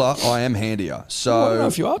taller, I am handier. So I don't know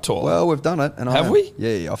if you are taller. Well, we've done it. And Have we?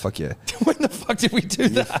 Yeah. Oh, fuck yeah. When the fuck did we do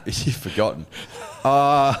that? You've forgotten.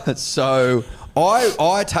 So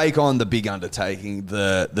I take on the big undertaking,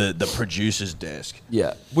 the producer's desk.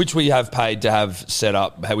 Yeah. Which we have paid to have set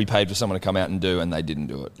up. We paid for someone to come out and do, and they didn't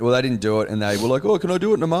do it. Well, they didn't do it, and they were like, oh, can I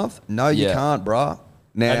do it in a month? No, you can't, bruh.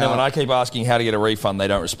 Now, and then when I keep asking how to get a refund, they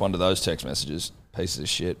don't respond to those text messages. Pieces of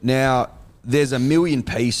shit. Now, there's a million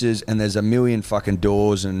pieces and there's a million fucking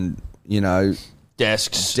doors and,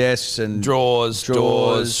 desks and drawers,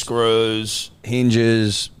 doors, screws,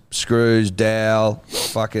 hinges, screws, dowel,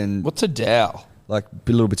 fucking... What's a dowel? Like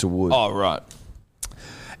little bits of wood. Oh, right.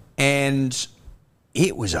 And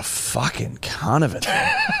it was a fucking cunt of it.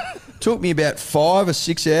 Took me about 5 or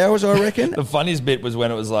 6 hours, I reckon. The funniest bit was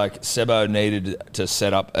when it was like Sebo needed to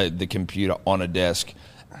set up the computer on a desk,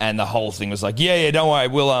 and the whole thing was like, yeah, don't worry,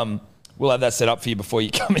 we'll have that set up for you before you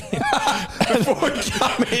come in. Before we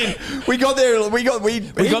come in, we got there. We got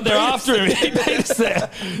there after him. He beat us there,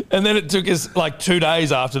 and then it took us like 2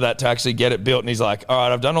 days after that to actually get it built. And he's like, "All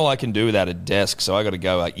right, I've done all I can do without a desk, so I got to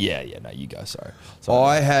go." Like, yeah, no, you go. Sorry.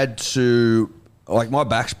 I had to, like, my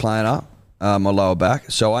back's playing up. My lower back,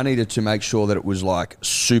 so I needed to make sure that it was like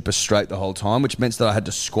super straight the whole time, which meant that I had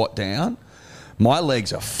to squat down. My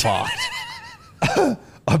legs are fucked.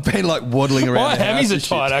 I've been like waddling around. My hammies are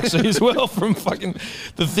tight actually as well from fucking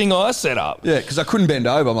the thing I set up. Yeah, because I couldn't bend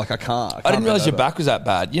over. I'm like, I can't. I didn't realize your back was that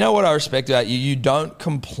bad. You know what I respect about you? You don't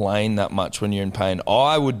complain that much when you're in pain.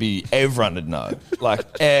 Everyone would know.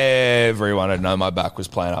 Like, everyone would know my back was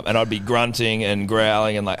playing up, and I'd be grunting and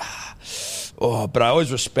growling and like. but I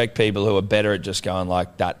always respect people who are better at just going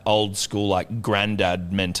like that old school, like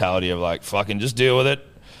granddad mentality of like, fucking just deal with it.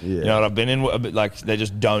 Yeah. You know what I've been in? Like, they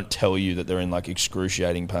just don't tell you that they're in like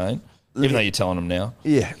excruciating pain, even though you're telling them now.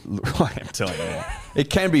 Yeah, I am telling you now. It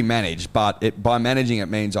can be managed, but by managing it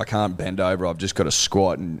means I can't bend over. I've just got to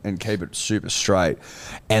squat and keep it super straight.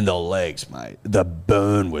 And the legs, mate, the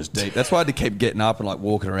burn was deep. That's why I had to keep getting up and like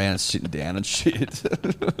walking around and sitting down and shit.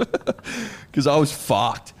 Because I was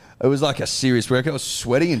fucked. It was like a serious workout. I was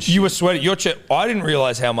sweating and shit. You were sweating. I didn't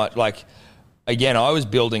realize how much, like, again, I was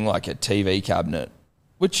building like a TV cabinet,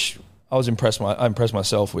 which I impressed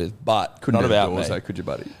myself with, but couldn't not about doors, me. though, could you,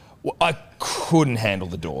 buddy? Well, I couldn't handle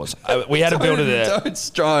the doors. We had to build it there.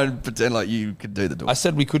 Don't try and pretend like you could do the doors. I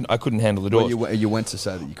said we couldn't. I couldn't handle the doors. Well, you went to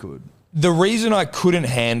say that you could. The reason I couldn't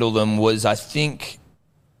handle them was I think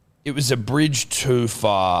it was a bridge too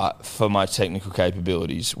far for my technical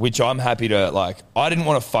capabilities, which I'm happy to, like, I didn't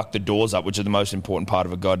want to fuck the doors up, which are the most important part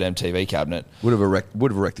of a goddamn TV cabinet. Would have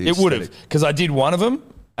erected it. Would have, because I did one of them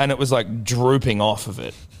and it was like drooping off of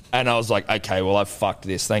it. And I was like, okay, well, I fucked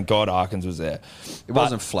this. Thank God Arkins was there. It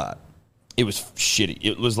wasn't flat. It was shitty.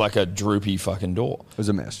 It was like a droopy fucking door. It was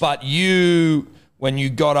a mess. But when you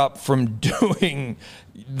got up from doing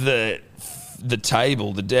the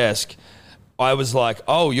table, the desk, I was like,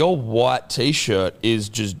 oh, your white T-shirt is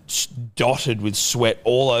just dotted with sweat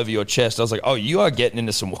all over your chest. I was like, oh, you are getting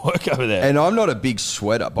into some work over there. And I'm not a big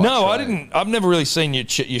sweater by trade. I didn't. I've never really seen your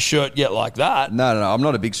shirt yet like that. No. I'm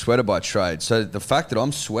not a big sweater by trade. So the fact that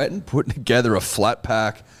I'm sweating, putting together a flat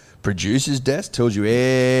pack producer's desk tells you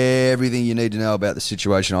everything you need to know about the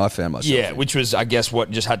situation I found myself in. Which was, I guess,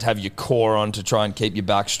 what just had to have your core on to try and keep your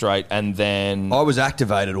back straight. And then I was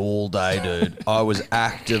activated all day, dude. I was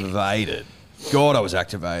activated. God, I was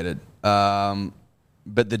activated. But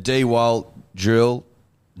the DeWalt drill,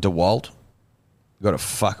 DeWalt, got a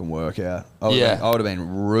fucking workout. I would have been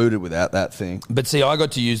rooted without that thing. But see, I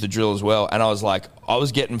got to use the drill as well, and I was like, I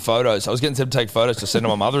was getting photos. I was getting them to take photos to send to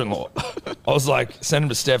my mother-in-law. I was like, send them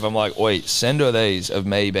to Steph. I'm like, wait, send her these of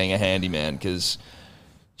me being a handyman, because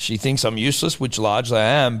she thinks I'm useless, which largely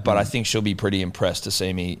I am, but I think she'll be pretty impressed to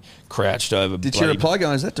see me crouched over. Did she reply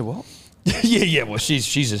going, is that DeWalt? Yeah. Well,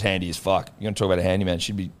 she's as handy as fuck. You're going to talk about a handyman,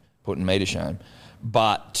 she'd be putting me to shame.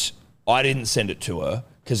 But I didn't send it to her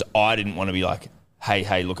because I didn't want to be like,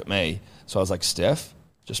 hey, look at me. So I was like, Steph,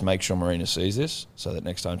 just make sure Marina sees this so that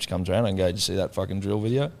next time she comes around I can go, did you see that fucking drill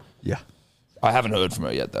video? Yeah. I haven't heard from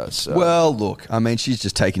her yet, though. So. Well, look, I mean, she's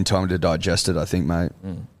just taking time to digest it, I think, mate.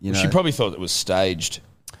 You know? She probably thought it was staged.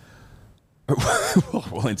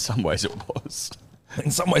 Well, in some ways it was.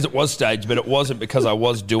 In some ways it was staged, but it wasn't, because I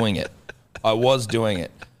was doing it. I was doing it.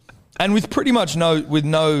 And with pretty much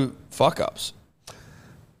no fuck-ups.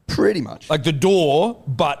 Pretty much. Like the door,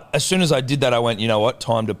 but as soon as I did that, I went, you know what,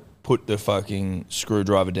 time to put the fucking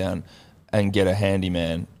screwdriver down and get a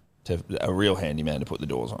real handyman to put the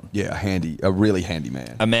doors on. Yeah, a really handy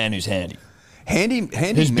man. A man who's handy. Handy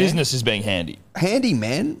Whose man. business is being handy. Handy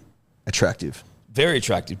man, attractive. Very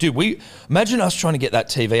attractive. Dude, imagine us trying to get that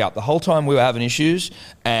TV up. The whole time we were having issues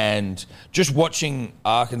and just watching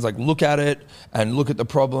Arkins like look at it and look at the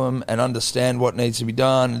problem and understand what needs to be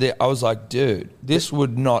done. I was like, dude, this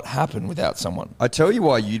would not happen without someone. I tell you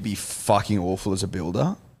why you'd be fucking awful as a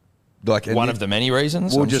builder. Like one of the many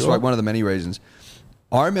reasons? Well, just like one of the many reasons.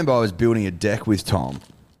 I remember I was building a deck with Tom.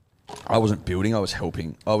 I wasn't building, I was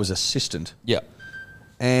helping. I was assistant. Yeah.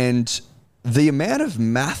 And the amount of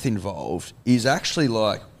math involved is actually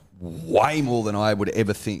like way more than I would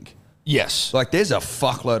ever think. Yes. Like there's a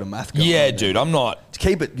fuckload of math going on. Yeah, dude, I'm not. To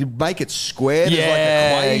keep it, you make it square. There's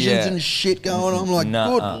like equations and shit going on. I'm like,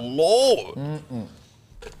 good Lord.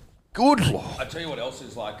 Good Lord. I tell you what else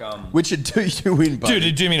is like... Which would do you in, buddy. Dude,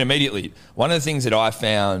 it'd do me in immediately. One of the things that I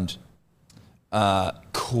found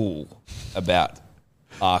cool about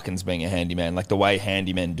Arkins being a handyman, like the way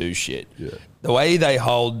handymen do shit. Yeah. The way they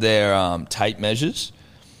hold their tape measures.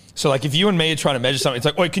 So like if you and me are trying to measure something, it's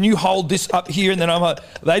like, wait, can you hold this up here? And then I'm like,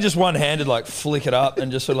 they just one-handed like flick it up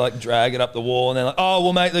and just sort of like drag it up the wall. And they're like, oh,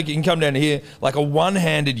 well, mate, look, you can come down to here. Like a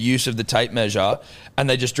one-handed use of the tape measure, and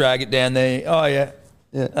they just drag it down there. Oh, yeah.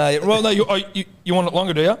 Yeah. Well, no, you want it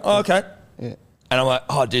longer, do you? Oh, okay. Yeah. And I'm like,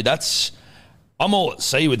 oh, dude, I'm all at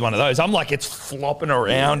sea with one of those. I'm like, it's flopping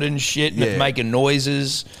around and shit, and it's making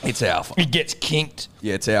noises. It's alpha. It gets kinked.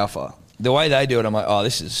 Yeah, it's alpha. The way they do it, I'm like, oh,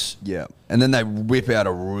 this is... Yeah. And then they whip out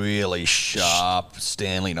a really sharp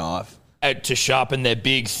Stanley knife. To sharpen their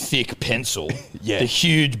big, thick pencil. Yeah. The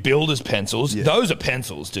huge builder's pencils. Yeah. Those are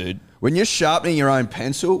pencils, dude. When you're sharpening your own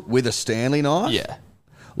pencil with a Stanley knife... Yeah.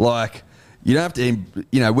 Like... You don't have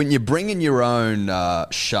to, when you're bringing your own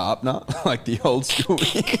sharpener, like the old school.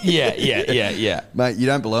 Yeah. Mate, you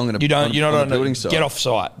don't belong in You're not on a building site. Get off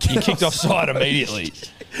site. You're kicked off site immediately.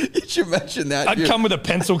 You should imagine that. I'd come with a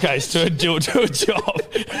pencil case to a job.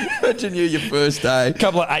 Imagine you your first day. A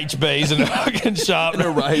couple of HBs and a fucking sharpener.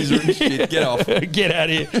 And a razor and shit. Get off. Get out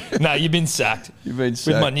of here. No, you've been sacked. You've been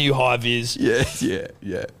sacked. With my new high vis.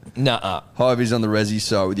 Yeah. Nuh-uh. High vis on the resi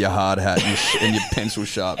site with your hard hat and your pencil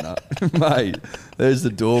sharpener. Mate, there's the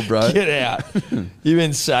door, bro. Get out. You've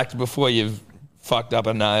been sacked before you've fucked up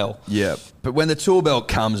a nail. Yeah. But when the tool belt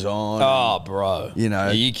comes on. Oh, bro.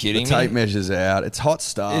 Are you kidding me? The tape measures out. It's hot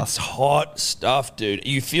stuff. It's hot stuff, dude.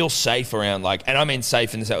 You feel safe around, and I mean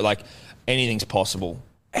safe in the sense, anything's possible.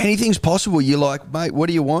 Anything's possible. You're like, mate, what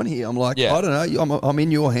do you want here? I'm like, I don't know. I'm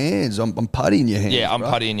in your hands. I'm putty in your hands. Yeah, I'm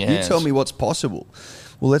putty in your hands. You tell me what's possible.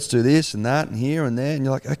 Well, let's do this and that and here and there. And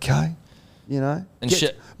you're like, okay,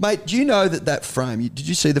 And mate, do you know that frame, did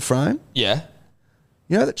you see the frame? Yeah.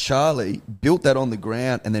 You know that Charlie built that on the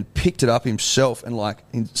ground and then picked it up himself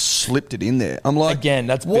and slipped it in there. I'm like, again,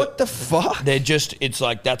 that's what the fuck? It's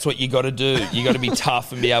like, that's what you got to do. You got to be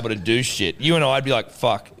tough and be able to do shit. You and I'd be like,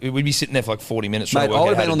 fuck. We'd be sitting there for 40 minutes. Mate, I would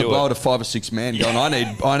have been on the blower to 5 or 6 men going,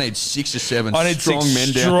 I need 6 or 7 strong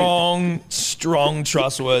men down. Strong,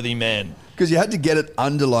 trustworthy men. Because you had to get it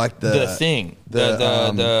under the thing,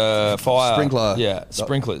 the fire sprinkler,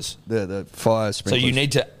 sprinklers, the fire sprinklers. So you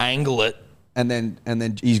need to angle it, and then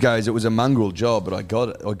he goes, it was a mongrel job, but I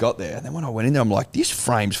got there, and then when I went in there, I'm like, this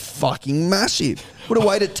frame's fucking massive. Would have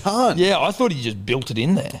weighed a ton. Yeah, I thought he just built it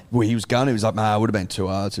in there. Well, he was like, nah, it would have been too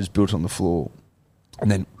hard. So it's built on the floor, and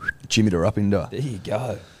then jimmied her up into. There you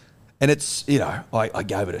go. And it's I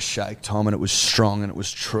gave it a shake, Tom, and it was strong and it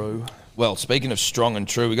was true. Well, speaking of strong and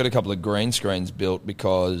true, we got a couple of green screens built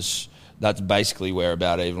because that's basically where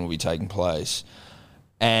About Even will be taking place.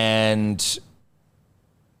 And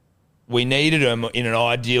we needed them in an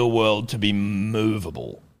ideal world to be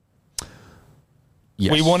movable.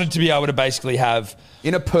 Yes. We wanted to be able to basically have...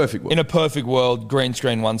 In a perfect world, green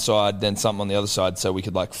screen one side, then something on the other side, so we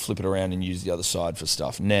could flip it around and use the other side for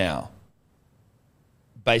stuff. Now,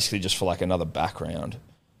 basically just for another background...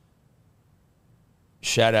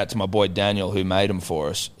 Shout out to my boy Daniel who made them for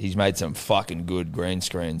us. He's made some fucking good green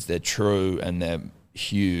screens. They're true and they're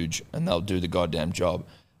huge and they'll do the goddamn job.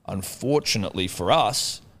 Unfortunately for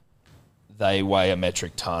us, they weigh a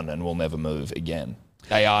metric ton and will never move again.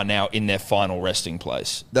 They are now in their final resting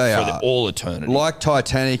place. They are. All eternity. Like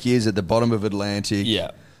Titanic is at the bottom of Atlantic. Yeah.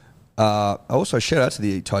 Also, shout out to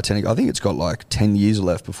the Titanic. I think it's got 10 years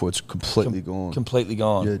left before it's completely gone. Completely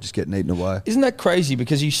gone. Yeah, just getting eaten away. Isn't that crazy?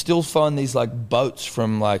 Because you still find these boats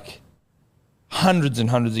from hundreds and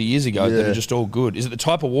hundreds of years ago that are just all good. Is it the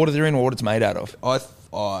type of water they're in or what it's made out of?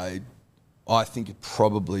 I think it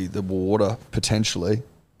probably the water, potentially.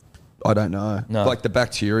 I don't know. No. The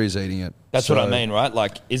bacteria is eating it. That's what I mean, right?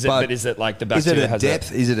 Is it the bacteria is it a has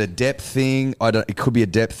depth? Is it a depth thing? It could be a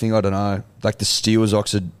depth thing. I don't know. The steel is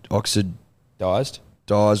oxidized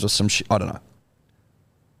or some shit. I don't know.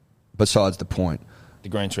 Besides the point. The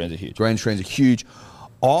green screens are huge. Green screens are huge.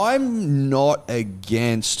 I'm not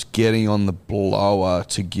against getting on the blower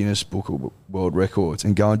to Guinness Book of World Records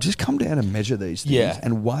and going, just come down and measure these things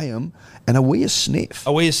and weigh them. And are we a sniff?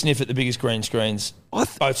 Are we a sniff at the biggest green screens,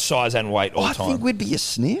 both size and weight all the time? I think we'd be a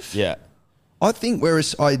sniff. Yeah. I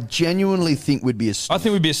genuinely think we'd be a sniff. I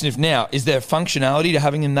think we'd be a sniff. Now, is there functionality to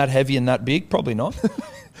having them that heavy and that big? Probably not.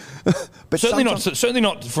 But certainly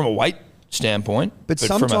not from a weight standpoint. But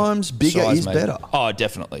sometimes bigger is better. Oh,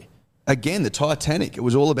 definitely. Again, the Titanic, it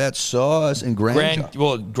was all about size and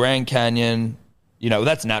grandeur. Grand Canyon,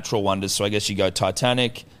 that's natural wonders. So I guess you go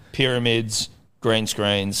Titanic, pyramids, green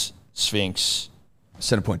screens, Sphinx.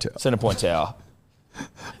 Centrepoint Tower.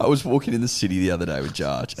 I was walking in the city the other day with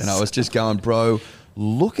Jarge and I was just going, bro,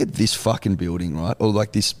 look at this fucking building, right? Or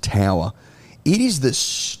this tower. It is the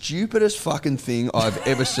stupidest fucking thing I've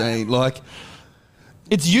ever seen.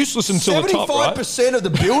 It's useless until the top, right? 75% of the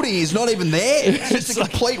building is not even there. It's just a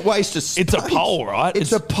complete waste of space. It's a pole, right?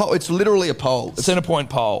 It's a pole. It's literally a pole. Centrepoint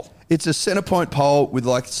pole. It's a centrepoint pole with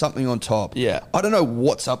something on top. Yeah. I don't know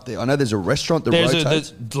what's up there. I know there's a restaurant that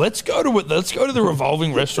rotates. Let's go to the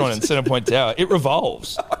revolving restaurant in Centrepoint Tower. It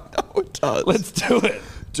revolves. I know it does. Let's do it.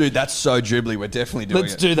 Dude, that's so dribbly. We're definitely doing it.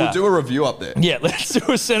 Let's do that. We'll do a review up there. Yeah, let's do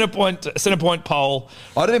a centrepoint pole.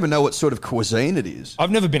 I don't even know what sort of cuisine it is.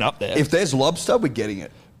 I've never been up there. If there's lobster, we're getting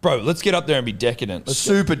it. Bro, let's get up there and be decadent.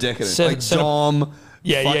 Super decadent. Dom,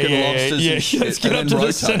 lobsters and shit. Let's get up to the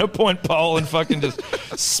Centrepoint pole and fucking just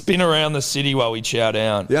spin around the city while we chow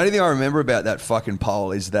down. The only thing I remember about that fucking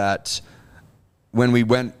pole is that when we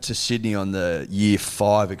went to Sydney on the year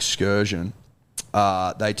 5 excursion,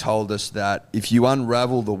 they told us that if you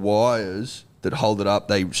unravel the wires that hold it up,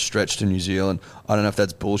 they stretch to New Zealand. I don't know if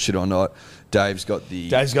that's bullshit or not. Dave's got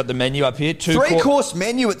the menu up here. 3-course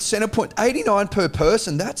menu at Centrepoint, $89 per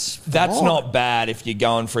person. That's not bad if you're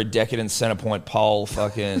going for a decadent Centrepoint pole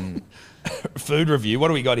fucking food review. What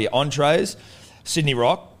do we got here? Entrees, Sydney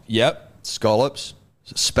Rock. Yep. Scallops,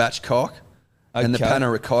 spatchcock, and the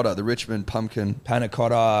panna ricotta, the Richmond pumpkin. Panna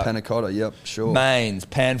cotta. Panna cotta, yep, sure. Mains,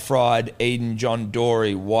 pan-fried Eden John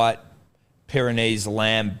Dory, white Pyrenees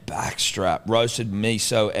lamb backstrap, roasted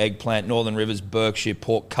miso, eggplant, Northern Rivers, Berkshire,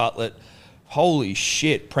 pork cutlet. Holy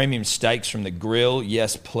shit. Premium steaks from the grill.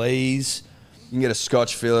 Yes, please. You can get a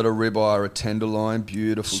Scotch fillet, a ribeye, or a tenderloin.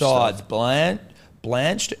 Beautiful Sides, stuff.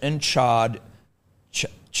 blanched and charred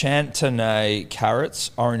chantenay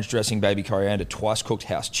carrots, orange dressing, baby coriander, twice cooked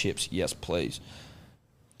house chips. Yes, please.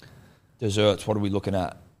 Desserts, what are we looking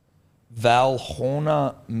at?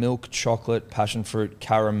 Valhona milk chocolate, passion fruit,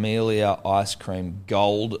 caramelia ice cream,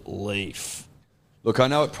 gold leaf. Look, I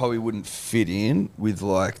know it probably wouldn't fit in with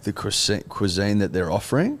like the cuisine that they're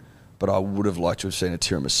offering, but I would have liked to have seen a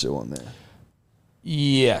tiramisu on there.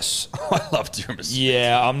 Yes, I love tiramisu.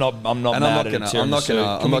 Yeah, I'm not mad at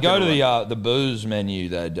tiramisu. Can we go to the booze menu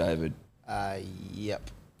there, David?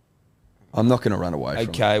 Yep. I'm not going to run away from it.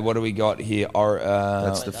 Okay, what do we got here? He's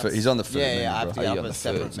on the food menu, I have bro. to have a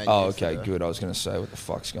separate menu. Oh, okay, good. I was going to say, what the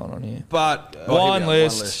fuck's going on here? But wine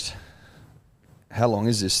list. How long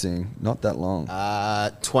is this thing? Not that long.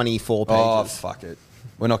 24 pages. Oh, fuck it.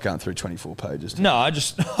 We're not going through 24 pages. No,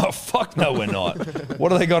 oh, fuck no, we're not. What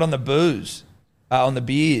do they got on the booze? On the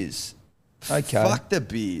beers? Okay. Fuck the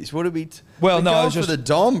beers. What are we... Well, no, I was just... for the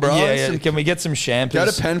Dom, bro. Yeah. Can we get some champers? Go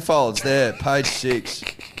to Penfolds there, page 6.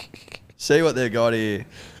 See what they got here.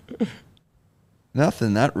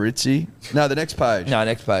 Nothing that ritzy. No, the next page. No,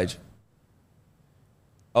 next page.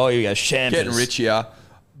 Oh, here we go. Champers. Getting richier.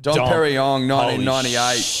 Dom Perignon,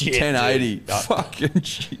 1998, shit, 1080. Fucking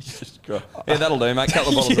Jesus Christ. Yeah, that'll do, mate. Couple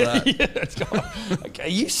of bottles of that. Yeah, let's go. Okay, are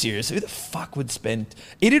you serious? Who the fuck would spend...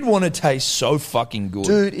 It'd want to taste so fucking good.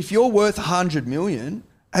 Dude, if you're worth $100 million...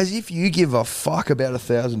 As if you give a fuck about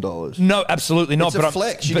 $1,000. No, absolutely not. It's a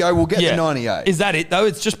flex. You go, we'll get the 98. Is that it, though?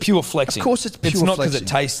 It's just pure flexing. Of course it's pure flexing. It's not because it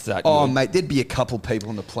tastes that good. Oh, mate, there'd be a couple people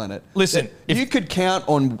on the planet. Listen. You could count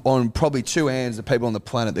on probably 2 hands the people on the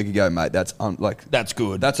planet that could go, mate, that's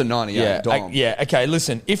good. That's a 98 Dom. Okay,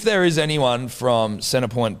 listen. If there is anyone from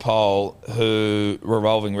Centrepoint Pole who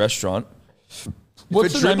revolving restaurant...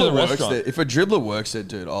 What's the name of the restaurant? If a dribbler works there,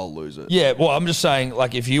 dude, I'll lose it. Yeah, well, I'm just saying,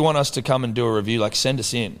 like, if you want us to come and do a review, like, send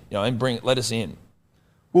us in, and let us in.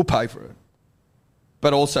 We'll pay for it.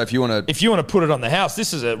 But also, if you want to put it on the house,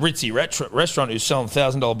 this is a ritzy restaurant who's selling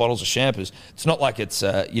 $1,000 bottles of champers. It's not like it's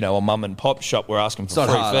a mum and pop shop we're asking for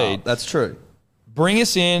free feed. That's true. Bring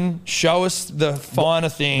us in, show us the finer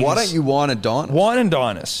things. Why don't you wine and dine us? Wine and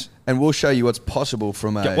dine us. And we'll show you what's possible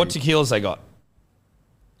from a... What tequilas they got?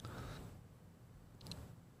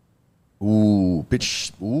 Ooh,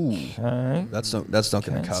 bitch. Ooh. Okay. That's not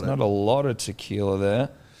going to cut it. Not a lot of tequila there.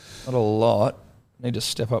 Not a lot. Need to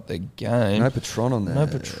step up their game. No Patron on there. No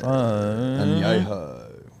Patron. And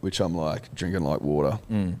Yeho, which I'm like drinking like water.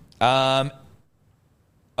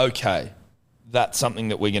 Okay. That's something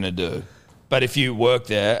that we're going to do. But if you work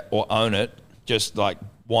there or own it, just like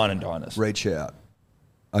wine and dine us. Reach out.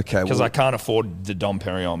 Okay. Because I can't afford the Dom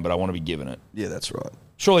Perignon, but I want to be given it. Yeah, that's right.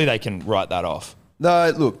 Surely they can write that off.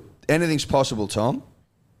 No, look. Anything's possible, Tom,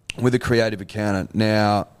 with a creative accountant.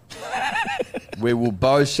 Now, we will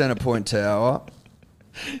bow Centrepoint Tower.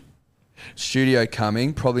 Studio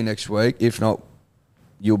coming, probably next week. If not,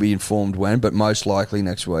 you'll be informed when, but most likely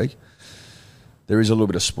next week. There is a little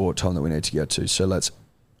bit of sport time that we need to get to, so let's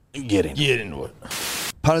get into it.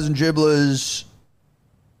 Punters and dribblers,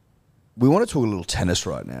 we want to talk a little tennis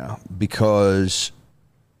right now because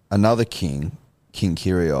another king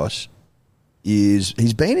Kyrgios,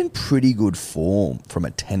 he's been in pretty good form from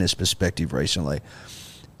a tennis perspective recently.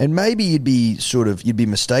 And maybe you'd be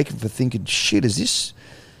mistaken for thinking, shit, is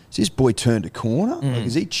this boy turned a corner? Like,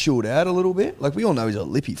 is he chilled out a little bit? Like, we all know he's a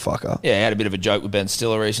lippy fucker. Yeah, he had a bit of a joke with Ben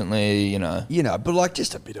Stiller recently, but like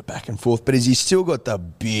just a bit of back and forth. But has he still got the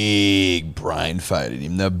big brain fade in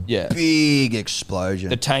him? The big explosion.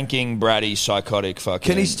 The tanking, bratty, psychotic fucking...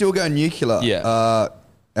 Can he still go nuclear? Yeah.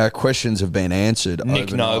 Our questions have been answered Nick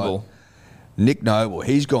overnight. Nick Noble,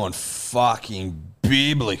 he's gone fucking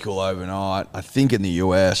biblical overnight. I think in the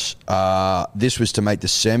US, this was to make the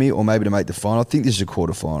semi or maybe to make the final. I think this is a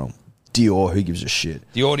quarterfinal. Dior, who gives a shit?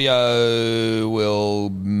 The audio will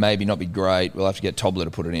maybe not be great. We'll have to get Tobler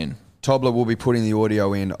to put it in. Tobler will be putting the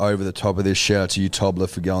audio in over the top of this. Shout out to you, Tobler,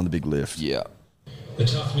 for going the big lift. Yeah. The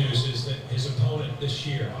tough news is that his opponent this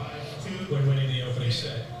year, when winning the opening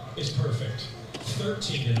set, is perfect.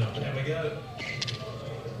 13-0. There we go.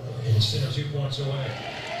 And Sinner 2 points away.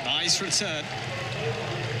 Nice return.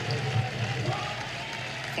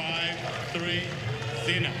 5-3,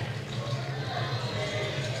 Sinner.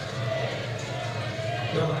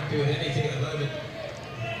 Not happy with anything at the moment.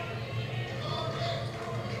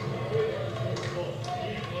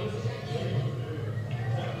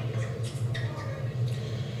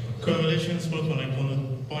 Congratulations, both my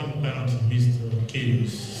opponent. Point penalty, Mr.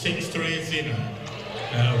 Kyrgios. 6-3, Sinner.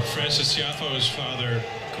 Francis Tiafoe's father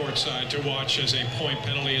courtside to watch as a point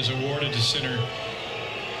penalty is awarded to Sinner.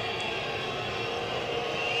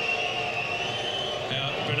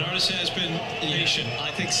 Now, Bernardus has been patient.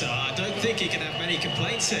 I think so. I don't think he can have many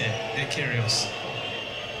complaints here, Nick Kyrgios.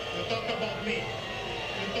 You talk about me.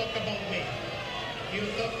 You talk about me. You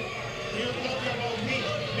talk about me. You talk about me.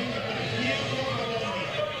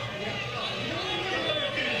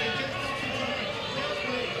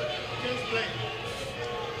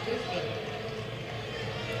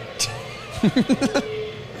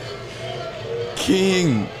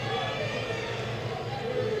 King.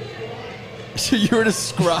 So you're a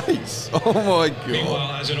disgrace. Oh my God.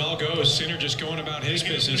 Meanwhile, as it all goes, Sinner just going about his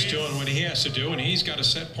business, doing what he has to do, and he's got a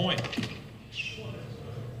set point.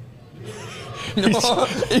 No,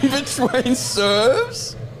 in between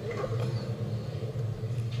serves.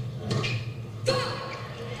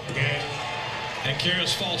 And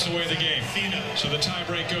Kyrgios faults away the game. So the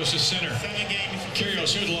tiebreak goes to Sinner.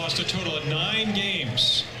 Kyrgios, who had lost a total of 9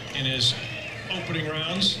 games in his opening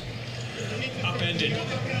rounds, upended.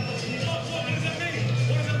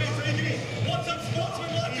 What is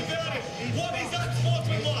unsportsmanlike about it? What is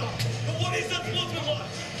unsportsmanlike? What is unsportsmanlike?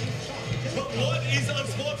 What is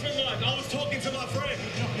unsportsmanlike? I was talking to my friend.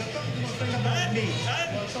 I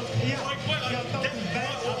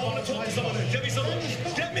want to talk to someone. Get me someone.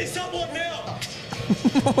 Get me someone now.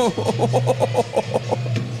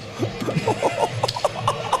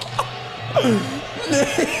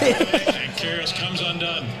 And Kyrgios comes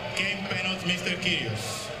undone. Game penalty, Mr.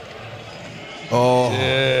 Kyrgios. Oh,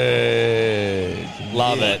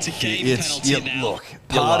 Love it. It's a game penalty now. look.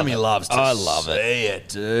 Part of me loves to I love it. see it,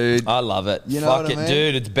 dude. I love it. You know Fuck what I it, mean?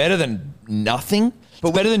 dude. It's better than nothing.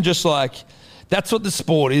 It's better than just like, that's what the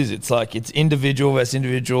sport is. It's like, it's individual versus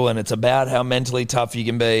individual, and it's about how mentally tough you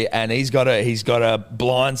can be. And he's got a he's just got a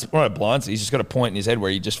point in his head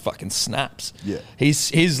where he just fucking snaps. Yeah.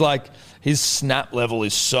 He's like, his snap level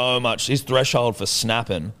is so much, his threshold for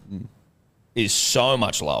snapping is so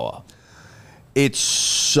much lower.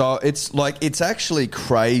 It's actually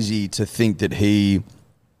crazy to think that he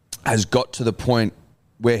has got to the point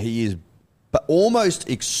where he is, but almost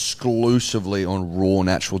exclusively on raw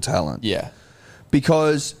natural talent. Yeah.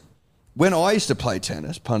 Because when I used to play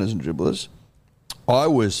tennis, punters and dribblers, I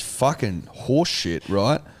was fucking horse shit,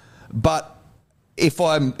 right? But if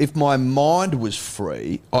my mind was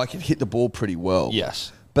free, I could hit the ball pretty well.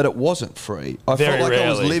 Yes. But it wasn't free. I Very felt like I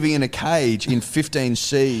was rarely. living in a cage in 15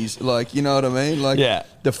 Cs. Like, you know what I mean? Like, Yeah.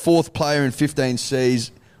 the fourth player in 15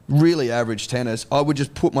 Cs, really average tennis. I would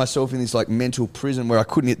just put myself in this like mental prison where I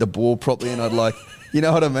couldn't hit the ball properly, and I'd like, you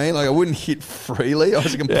know what I mean? Like, I wouldn't hit freely. I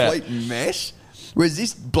was a complete mess. Whereas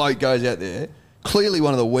this bloke goes out there, clearly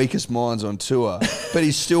one of the weakest minds on tour, but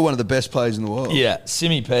he's still one of the best players in the world. Yeah,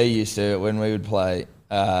 Simmy P used to, when we would play,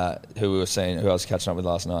 who I was catching up with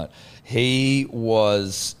last night, he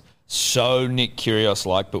was so Nick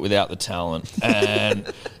Kyrgios-like, but without the talent.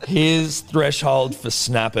 And his threshold for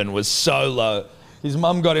snapping was so low. His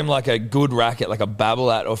mum got him like a good racket, like a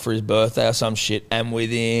Babolat, or for his birthday or some shit, and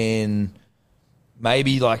within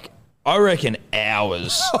maybe like, I reckon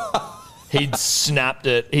hours, he'd snapped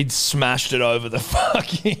it, he'd smashed it over the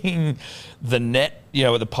fucking, the net, you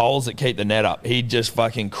know, with the poles that keep the net up. He'd just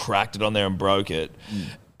fucking cracked it on there and broke it.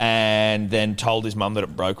 And then told his mum that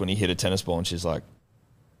it broke when he hit a tennis ball, and she's like,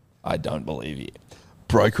 I don't believe you.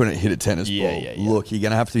 Broke when it hit a tennis ball. Yeah. Look, you're going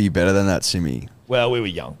to have to be better than that, Simmy. Well, we were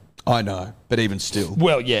young. I know, but even still.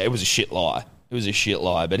 Well, yeah, it was a shit lie.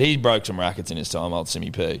 But he broke some rackets in his time, old Simmy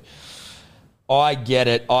P. I get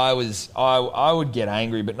it. I would get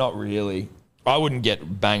angry, but not really. I wouldn't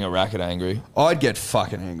get bang a racket angry. I'd get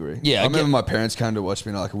fucking angry. Yeah, I remember my parents came to watch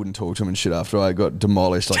me and I wouldn't talk to them and shit after I got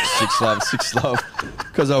demolished like 6 love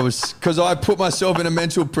because I put myself in a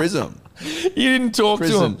mental prison. You didn't talk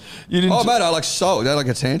to him. You didn't. Oh, mate, I like sulked. I had like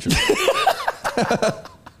a tantrum.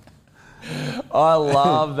 I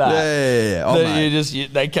love that. Yeah. Oh, That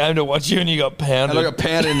mate. they came to watch you and you got pounded. And I got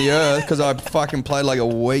pounded in the earth because I fucking played like a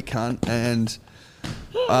weak cunt, and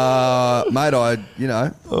Mate, I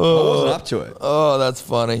wasn't up to it. Oh, that's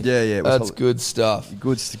funny. Yeah. That's good stuff.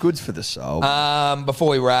 Goods for the soul. Before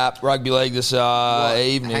we wrap, rugby league this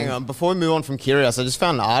evening. Hang on, before we move on from Kyrgios, I just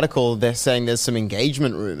found an article. They're saying there's some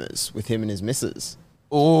engagement rumours with him and his missus.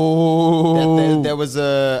 Oh, There was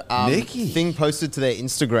a Nicky. thing posted to their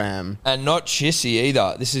Instagram. and not Chissy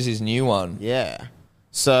either. This is his new one. Yeah.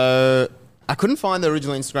 So I couldn't find the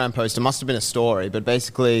original Instagram post. It must have been a story, but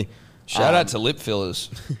basically... Shout out to lip fillers.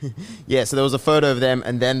 Yeah, so there was a photo of them,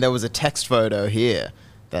 and then there was a text photo here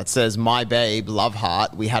that says, "My babe, love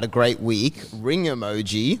heart, we had a great week, ring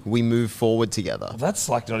emoji, we move forward together." That's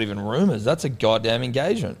like not even rumours. That's a goddamn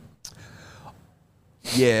engagement.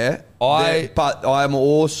 Yeah. But I'm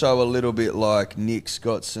also a little bit like Nick's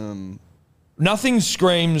got some... Nothing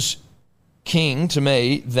screams king to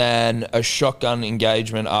me than a shotgun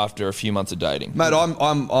engagement after a few months of dating. Mate,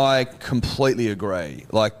 I completely agree.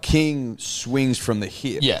 Like, King swings from the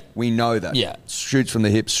hip. Yeah. We know that. Yeah. Shoots from the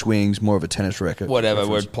hip, swings, more of a tennis record. Whatever,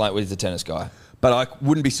 we're playing with the tennis guy. But I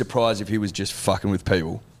wouldn't be surprised if he was just fucking with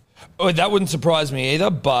people. Oh, that wouldn't surprise me either,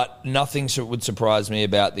 but nothing would surprise me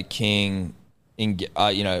about the king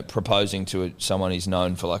proposing to someone he's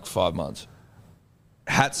known for like 5 months.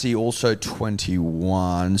 Hatsie also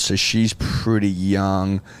 21, so she's pretty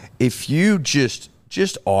young. If you just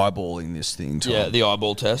eyeballing this thing, Tom, Yeah, the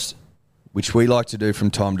eyeball test. which we like to do from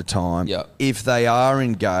time to time, Yeah. if they are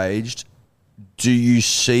engaged, do you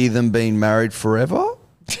see them being married forever?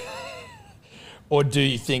 Or do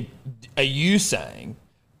you think, are you saying,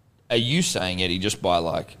 Eddie, just by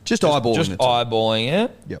like... Just eyeballing Just it. eyeballing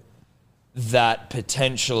it, Yep. that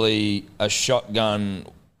potentially a shotgun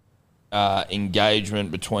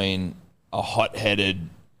engagement between a hot-headed,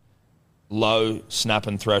 low snap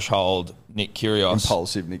and threshold Nick Kyrgios,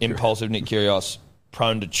 Impulsive Nick Kyrgios,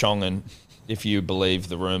 prone to chonging, if you believe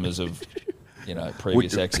the rumours of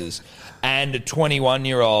previous exes, and a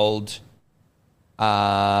 21-year-old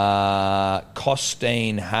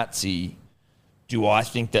Costine Hatsie. Do I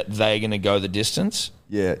think that they're going to go the distance?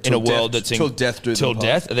 Yeah, in a world that's till death do them till part.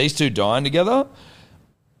 death. Are these two dying together?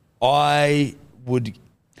 I would.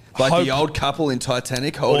 Like hope, the old couple in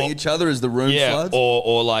Titanic holding Or- each other as the room floods?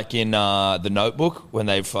 or like in The Notebook when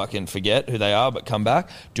they fucking forget who they are but come back.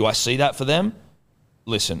 Do I see that for them?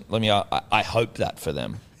 Listen, I hope that for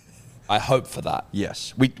them. I hope for that.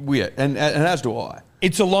 Yes. We and as do I.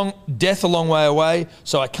 It's a long way away,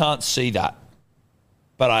 so I can't see that.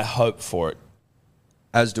 But I hope for it.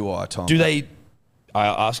 As do I, Tom. Do they? I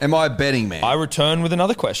ask. Am I a betting man? I return with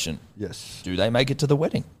another question. Yes. Do they make it to the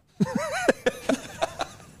wedding?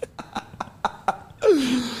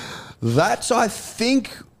 That's, I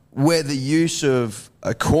think, where the use of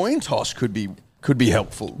a coin toss could be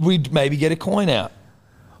helpful. We'd maybe get a coin out.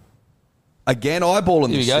 Again, eyeballing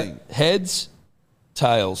Here we this go. thing. Heads,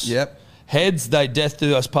 tails. Yep. Heads, they death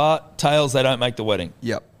do us part. Tails, they don't make the wedding.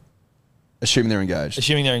 Yep. Assuming they're engaged.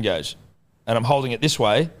 Assuming they're engaged. And I'm holding it this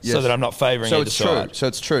way so Yes. that I'm not favouring So either it's side. true. So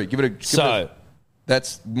it's true. Give it a. So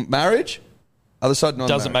That's marriage. Other side non.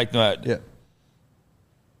 doesn't make the wedding. Yeah.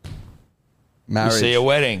 We Marriage. see a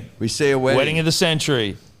wedding. We see a wedding. Wedding of the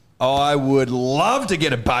century. I would love to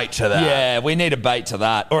get a bait to that. Yeah, we need a bait to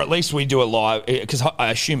that. Or at least we do a live, because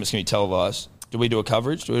I assume it's going to be televised. Do we do a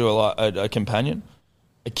coverage? Do we do a companion?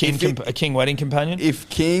 A king wedding companion? If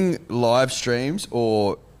King live streams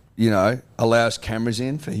or, allows cameras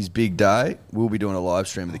in for his big day, we'll be doing a live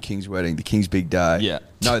stream of the King's wedding, the King's big day. Yeah.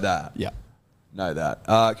 Know that. Yeah. Know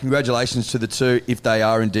that. Congratulations to the two, if they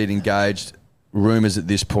are indeed engaged. Rumours at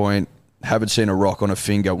this point. Haven't seen a rock on a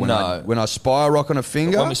finger. When I spy a rock on a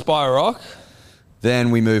finger, When we spy a rock?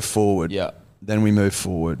 then we move forward. Yeah. Then we move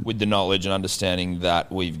forward. With the knowledge and understanding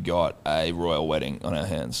that we've got a royal wedding on our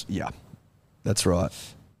hands. Yeah. That's right.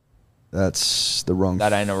 That's the wrong...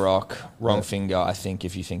 That ain't a rock. Wrong finger, I think,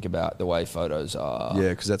 if you think about the way photos are. Yeah,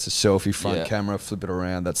 because that's a selfie front Yeah. camera. Flip it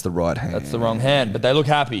around. That's the right hand. That's the wrong hand, but they look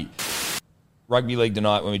happy. Rugby league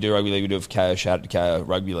tonight. When we do rugby league, we do it for KO. Shout out to KO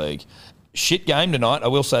Rugby League. Shit game tonight, I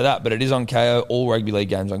will say that, but it is on KO. All rugby league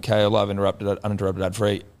games on KO. Live, uninterrupted,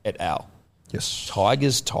 ad-free, et al. Yes.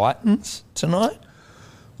 Tigers Titans tonight.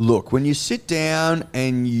 Look, when you sit down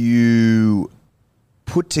and you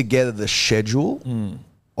put together the schedule,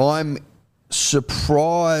 I'm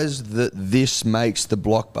surprised that this makes the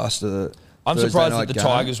blockbuster. I'm Thursday surprised that night the game.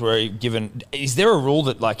 Tigers were given... Is there a rule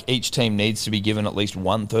that like each team needs to be given at least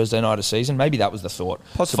one Thursday night a season? Maybe that was the thought.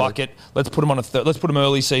 Possibly. Fuck it. Let's put them on let's put them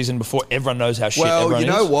early season before everyone knows how shit Well, everyone you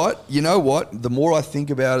know is. what? You know what? The more I think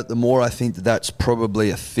about it, the more I think that that's probably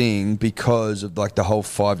a thing because of like the whole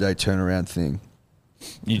 5-day turnaround thing.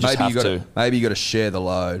 You just have to. Maybe you got to share the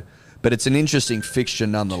load. But it's an interesting fixture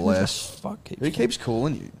nonetheless. Fuck. Who keeps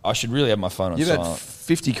calling you? I should really have my phone on You've silent. had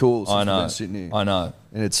 50 calls since I we've know. been sitting here. I know.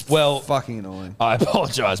 And it's Well, fucking annoying. I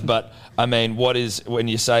apologise, but I mean, what is when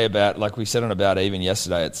you say about, like we said on About Even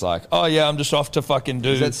yesterday, it's like, oh yeah, I'm just off to fucking do.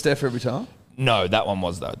 Is that Steph every time? No, that one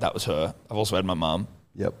was though. That was her. I've also had my mum.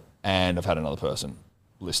 Yep. And I've had another person,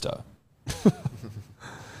 Listo.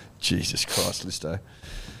 Jesus Christ, Listo.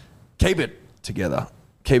 Keep it together.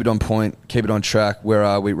 Keep it on point. Keep it on track. Where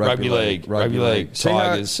are we? Rugby league.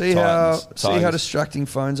 Tigers. See how distracting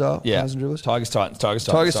phones are. Yeah. Tigers,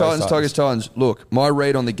 Titans. Look, my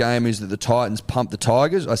read on the game is that the Titans pumped the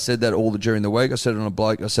Tigers. I said that all during the week. I said it on a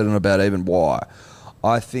bloke. I said it on About Even. Why?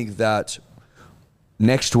 I think that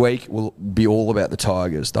next week will be all about the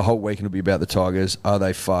Tigers. The whole weekend will be about the Tigers. Are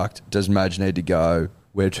they fucked? Does Madge need to go?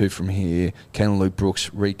 Where to from here? Can Luke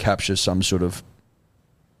Brooks recapture some sort of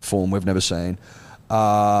form we've never seen?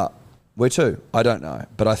 Where to? I don't know,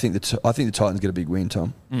 but I think the Titans get a big win,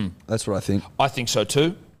 Tom. That's what I think. I think so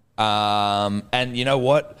too. And you know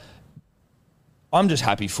what? I'm just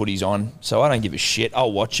happy footy's on, so I don't give a shit.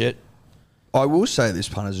 I'll watch it. I will say this,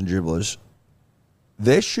 punters and dribblers,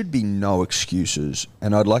 there should be no excuses,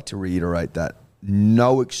 and I'd like to reiterate that.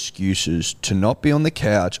 No excuses to not be on the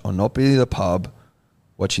couch or not be in the pub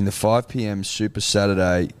watching the 5 p.m. Super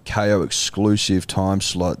Saturday KO exclusive time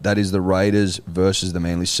slot. That is the Raiders versus the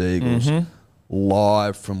Manly Seagulls.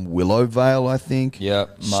 Live from Willowvale, I think.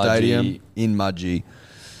 Yep, Stadium in Mudgee.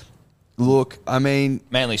 Look, I mean...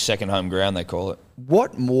 Manly's second home ground, they call it.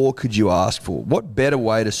 What more could you ask for? What better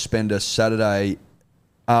way to spend a Saturday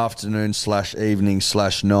afternoon / evening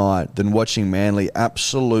 / night than watching Manly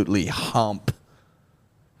absolutely hump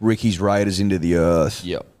Ricky's Raiders into the earth?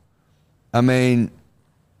 Yep. I mean...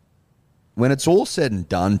 When it's all said and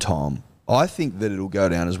done, Tom, I think that it'll go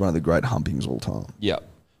down as one of the great humpings of all time. Yep.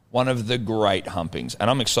 One of the great humpings. And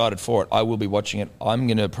I'm excited for it. I will be watching it. I'm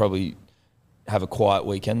going to probably have a quiet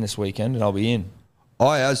weekend this weekend and I'll be in.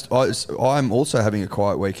 I'm also having a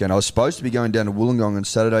quiet weekend. I was supposed to be going down to Wollongong on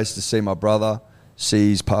Saturdays to see my brother,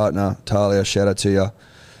 see his partner, Talia, shout out to you,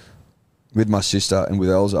 with my sister and with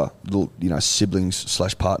Elza, little, siblings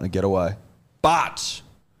 / partner getaway. But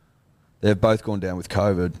they've both gone down with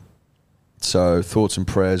COVID. So thoughts and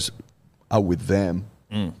prayers are with them.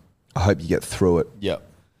 I hope you get through it. Yep.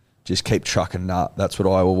 Just keep trucking nut. That's what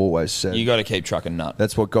I've always said. You got to keep trucking nut.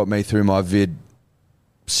 That's what got me through my vid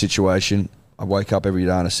situation. I wake up every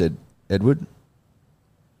day and I said, Edward,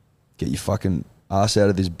 get your fucking ass out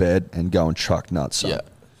of this bed and go and truck nuts, son. Yeah.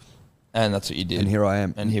 And that's what you did. And here I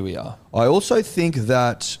am. And here we are. I also think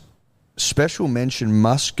that special mention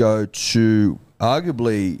must go to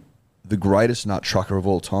arguably the greatest nut trucker of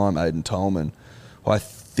all time, Aiden Tolman. I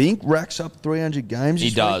think racks up 300 games. He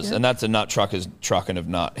does, weekend. And that's a nut trucker's trucking of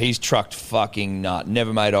nut. He's trucked fucking nut.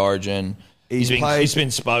 Never made Origin. He's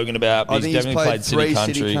been spoken about. But he's definitely played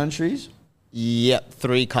city countries. Yep,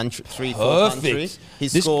 four countries.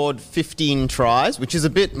 He's scored 15 tries, which is a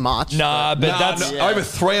bit much. That's over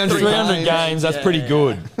 300 games. That's pretty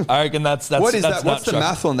good. I reckon that's what is that's that? What's the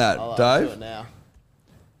math on that, Dave? I'll do it now.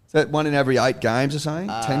 Is that one in every 8 games or something?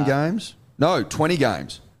 10 games? No, 20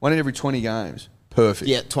 games. One in every 20 games. Perfect.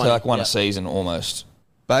 Yeah, 20. So like one a season almost.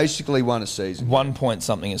 Basically one a season. 1 point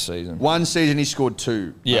something a season. One season he scored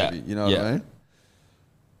 2. Yeah. Maybe, you know what I mean?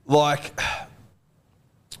 Like,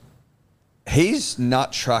 his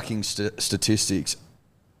nut trucking statistics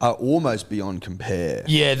are almost beyond compare.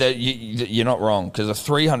 Yeah, you're not wrong, because a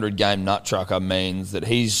 300-game nut trucker means that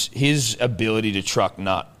his ability to truck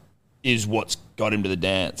nut is what's got him to the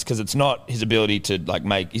dance, because it's not his ability to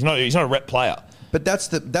make. He's not a rep player. But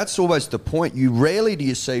that's always the point. You rarely do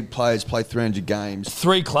you see players play 300 games.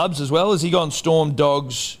 3 clubs as well. Has he gone Storm,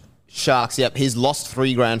 Dogs, Sharks? Yep, he's lost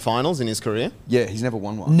 3 grand finals in his career. Yeah, he's never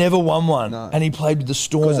won one. Never won one. No. And he played with the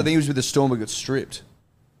Storm. Because I think he was with the Storm but got stripped.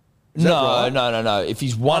 Is that right? No. If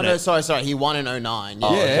he's won No, sorry. He won in 09. Yeah,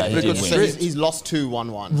 okay, but he it got did win. stripped. He's lost 2,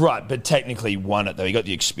 won 1. Right, but technically he won it though. He got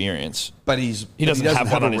the experience. But he doesn't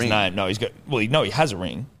have one on his ring. name. No, he has a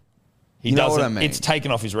ring. He You know doesn't. what I mean? It's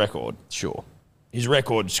taken off his record. Sure. His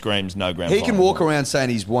record screams no grand He final. can walk around saying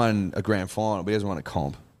he's won a grand final, but he hasn't won a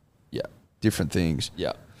comp. Yeah. Different things.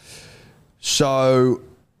 Yeah. So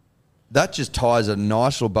that just ties a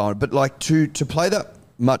nice little bone. But to play that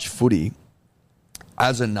much footy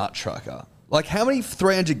as a nut trucker, how many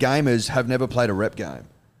 300 gamers have never played a rep game?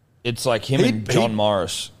 It's like him and John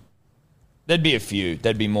Morris. There'd be a few.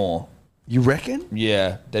 There'd be more. You reckon?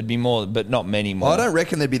 Yeah, there'd be more, but not many more. I don't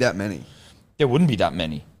reckon there'd be that many. There wouldn't be that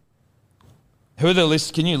many. Who are the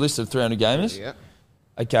list? Can you list the 300 gamers? Yeah.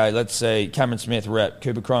 Okay, let's see. Cameron Smith, rep.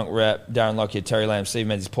 Cooper Cronk, rep. Darren Lockyer, Terry Lamb, Steve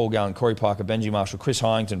Menzies, Paul Gallen, Corey Parker, Benji Marshall, Chris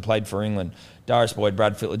Hyington played for England. Darius Boyd,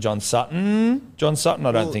 Brad Fittler, John Sutton. John Sutton,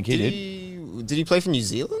 I don't think he did. Did he play for New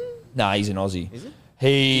Zealand? Nah, he's an Aussie. Is it?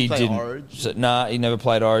 He play didn't. Origin? Nah, he never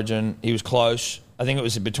played Origin. He was close. I think it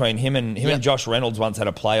was between him and Josh Reynolds once had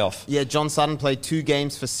a playoff. Yeah, John Sutton played 2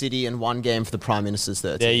 games for City and 1 game for the Prime Minister's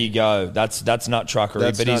 13. There you go. That's nut truckery,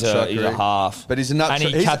 That's but he's a half. But he's a nut. And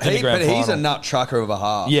he captained the grand final. He's a nut trucker of a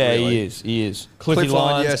half. Yeah, really. he is. Cliffy Cliff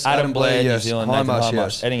Lyons, Lyons, yes. Adam Blair, New yes. Zealand, Hindmarsh, Nathan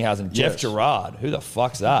Hindmarsh, yes. Eddinghausen, Jeff Yes. Gerrard. Who the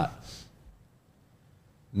fuck's that?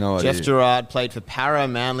 No idea. Jeff Gerrard played for Para,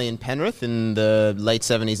 Manly and Penrith in the late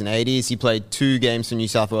 70s and 80s. He played 2 games for New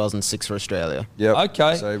South Wales and 6 for Australia. Yep.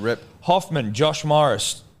 Okay. So rep. Hoffman, Josh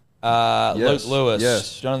Morris, Yes. Luke Lewis,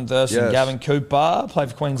 Yes. Jonathan Thurston, Yes. Gavin Cooper, played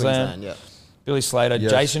for Queensland. Yeah. Billy Slater, Yes.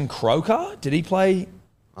 Jason Croker, did he play?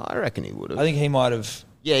 I reckon he would have. I think he might have.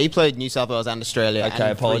 Yeah, he played New South Wales and Australia. Okay,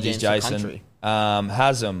 and apologies, 3 games for Jason. country.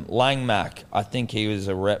 Haslam, Langmack, I think he was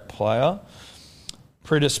a rep player.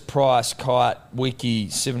 Pritis, Price, Kite, Wiki,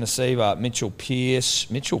 Sivanasiva, Mitchell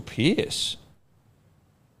Pearce.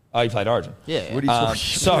 Oh, he played Origin. Yeah. What are you talking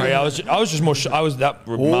Sorry, I was just more. That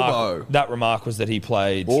remark. Orbo. That remark was that he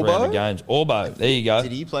played Orbo? 300 games. Orbo, there you go.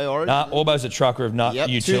 Did he play Origin? Nah, Orbo's a trucker of nut Yep,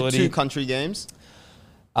 utility. two country games.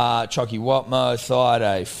 Chucky Watmo,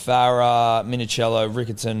 Thaiday, Farah, Minicello,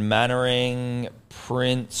 Ricketson, Mannering,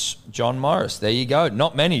 Prince, John Morris. There you go.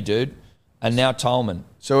 Not many, dude. And now Tolman.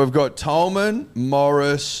 So we've got Tolman,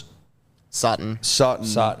 Morris, Sutton.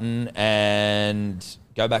 Sutton, and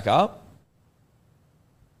go back up.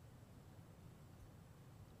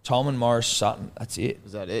 Tolman, Morris, Sutton. That's it.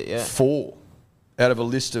 Is that it? Yeah. 4 out of a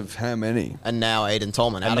list of how many? And now Aidan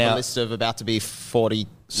Tolman. Out of now- a list of about to be 40.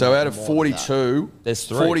 So out of more than 42, There's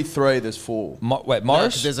 3. 43, there's 4. Wait, that.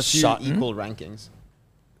 Morris, 'Cause there's a few Sutton. equal rankings.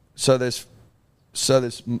 So there's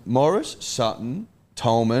Morris, Sutton,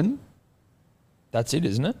 Tolman. That's it,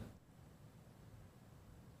 isn't it?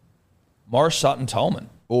 Morris, Sutton, Tolman.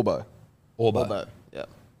 Orbo. Orbo. Yeah.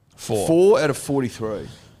 4. 4 out of 43.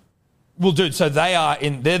 Well, dude, so they're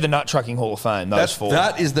the Nut Trucking Hall of Fame, those 4.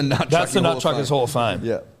 That is the Nut That's the Trucking Nut Hall of Truckers Fame. Hall of Fame.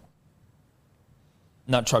 Yeah.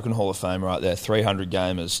 Nut Trucking Hall of Fame right there. 300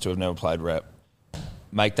 gamers to have never played rep.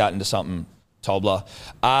 Make that into something, Tobler.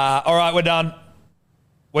 All right, we're done.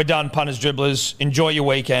 We're done, punters, dribblers. Enjoy your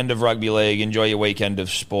weekend of rugby league. Enjoy your weekend of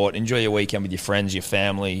sport. Enjoy your weekend with your friends, your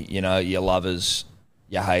family, your lovers,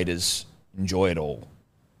 your haters. Enjoy it all.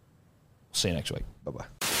 See you next week. Bye-bye.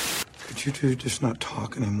 Could you two just not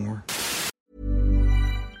talk anymore?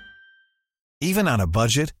 Even on a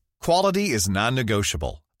budget, quality is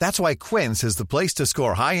non-negotiable. That's why Quince is the place to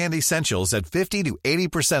score high-end essentials at 50 to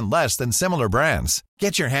 80% less than similar brands.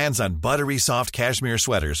 Get your hands on buttery soft cashmere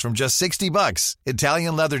sweaters from just $60,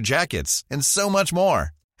 Italian leather jackets, and so much more.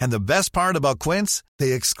 And the best part about Quince,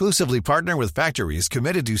 they exclusively partner with factories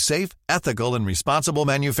committed to safe, ethical, and responsible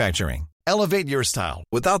manufacturing. Elevate your style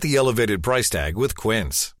without the elevated price tag with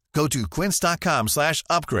Quince. Go to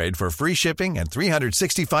quince.com/upgrade for free shipping and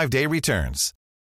 365-day returns.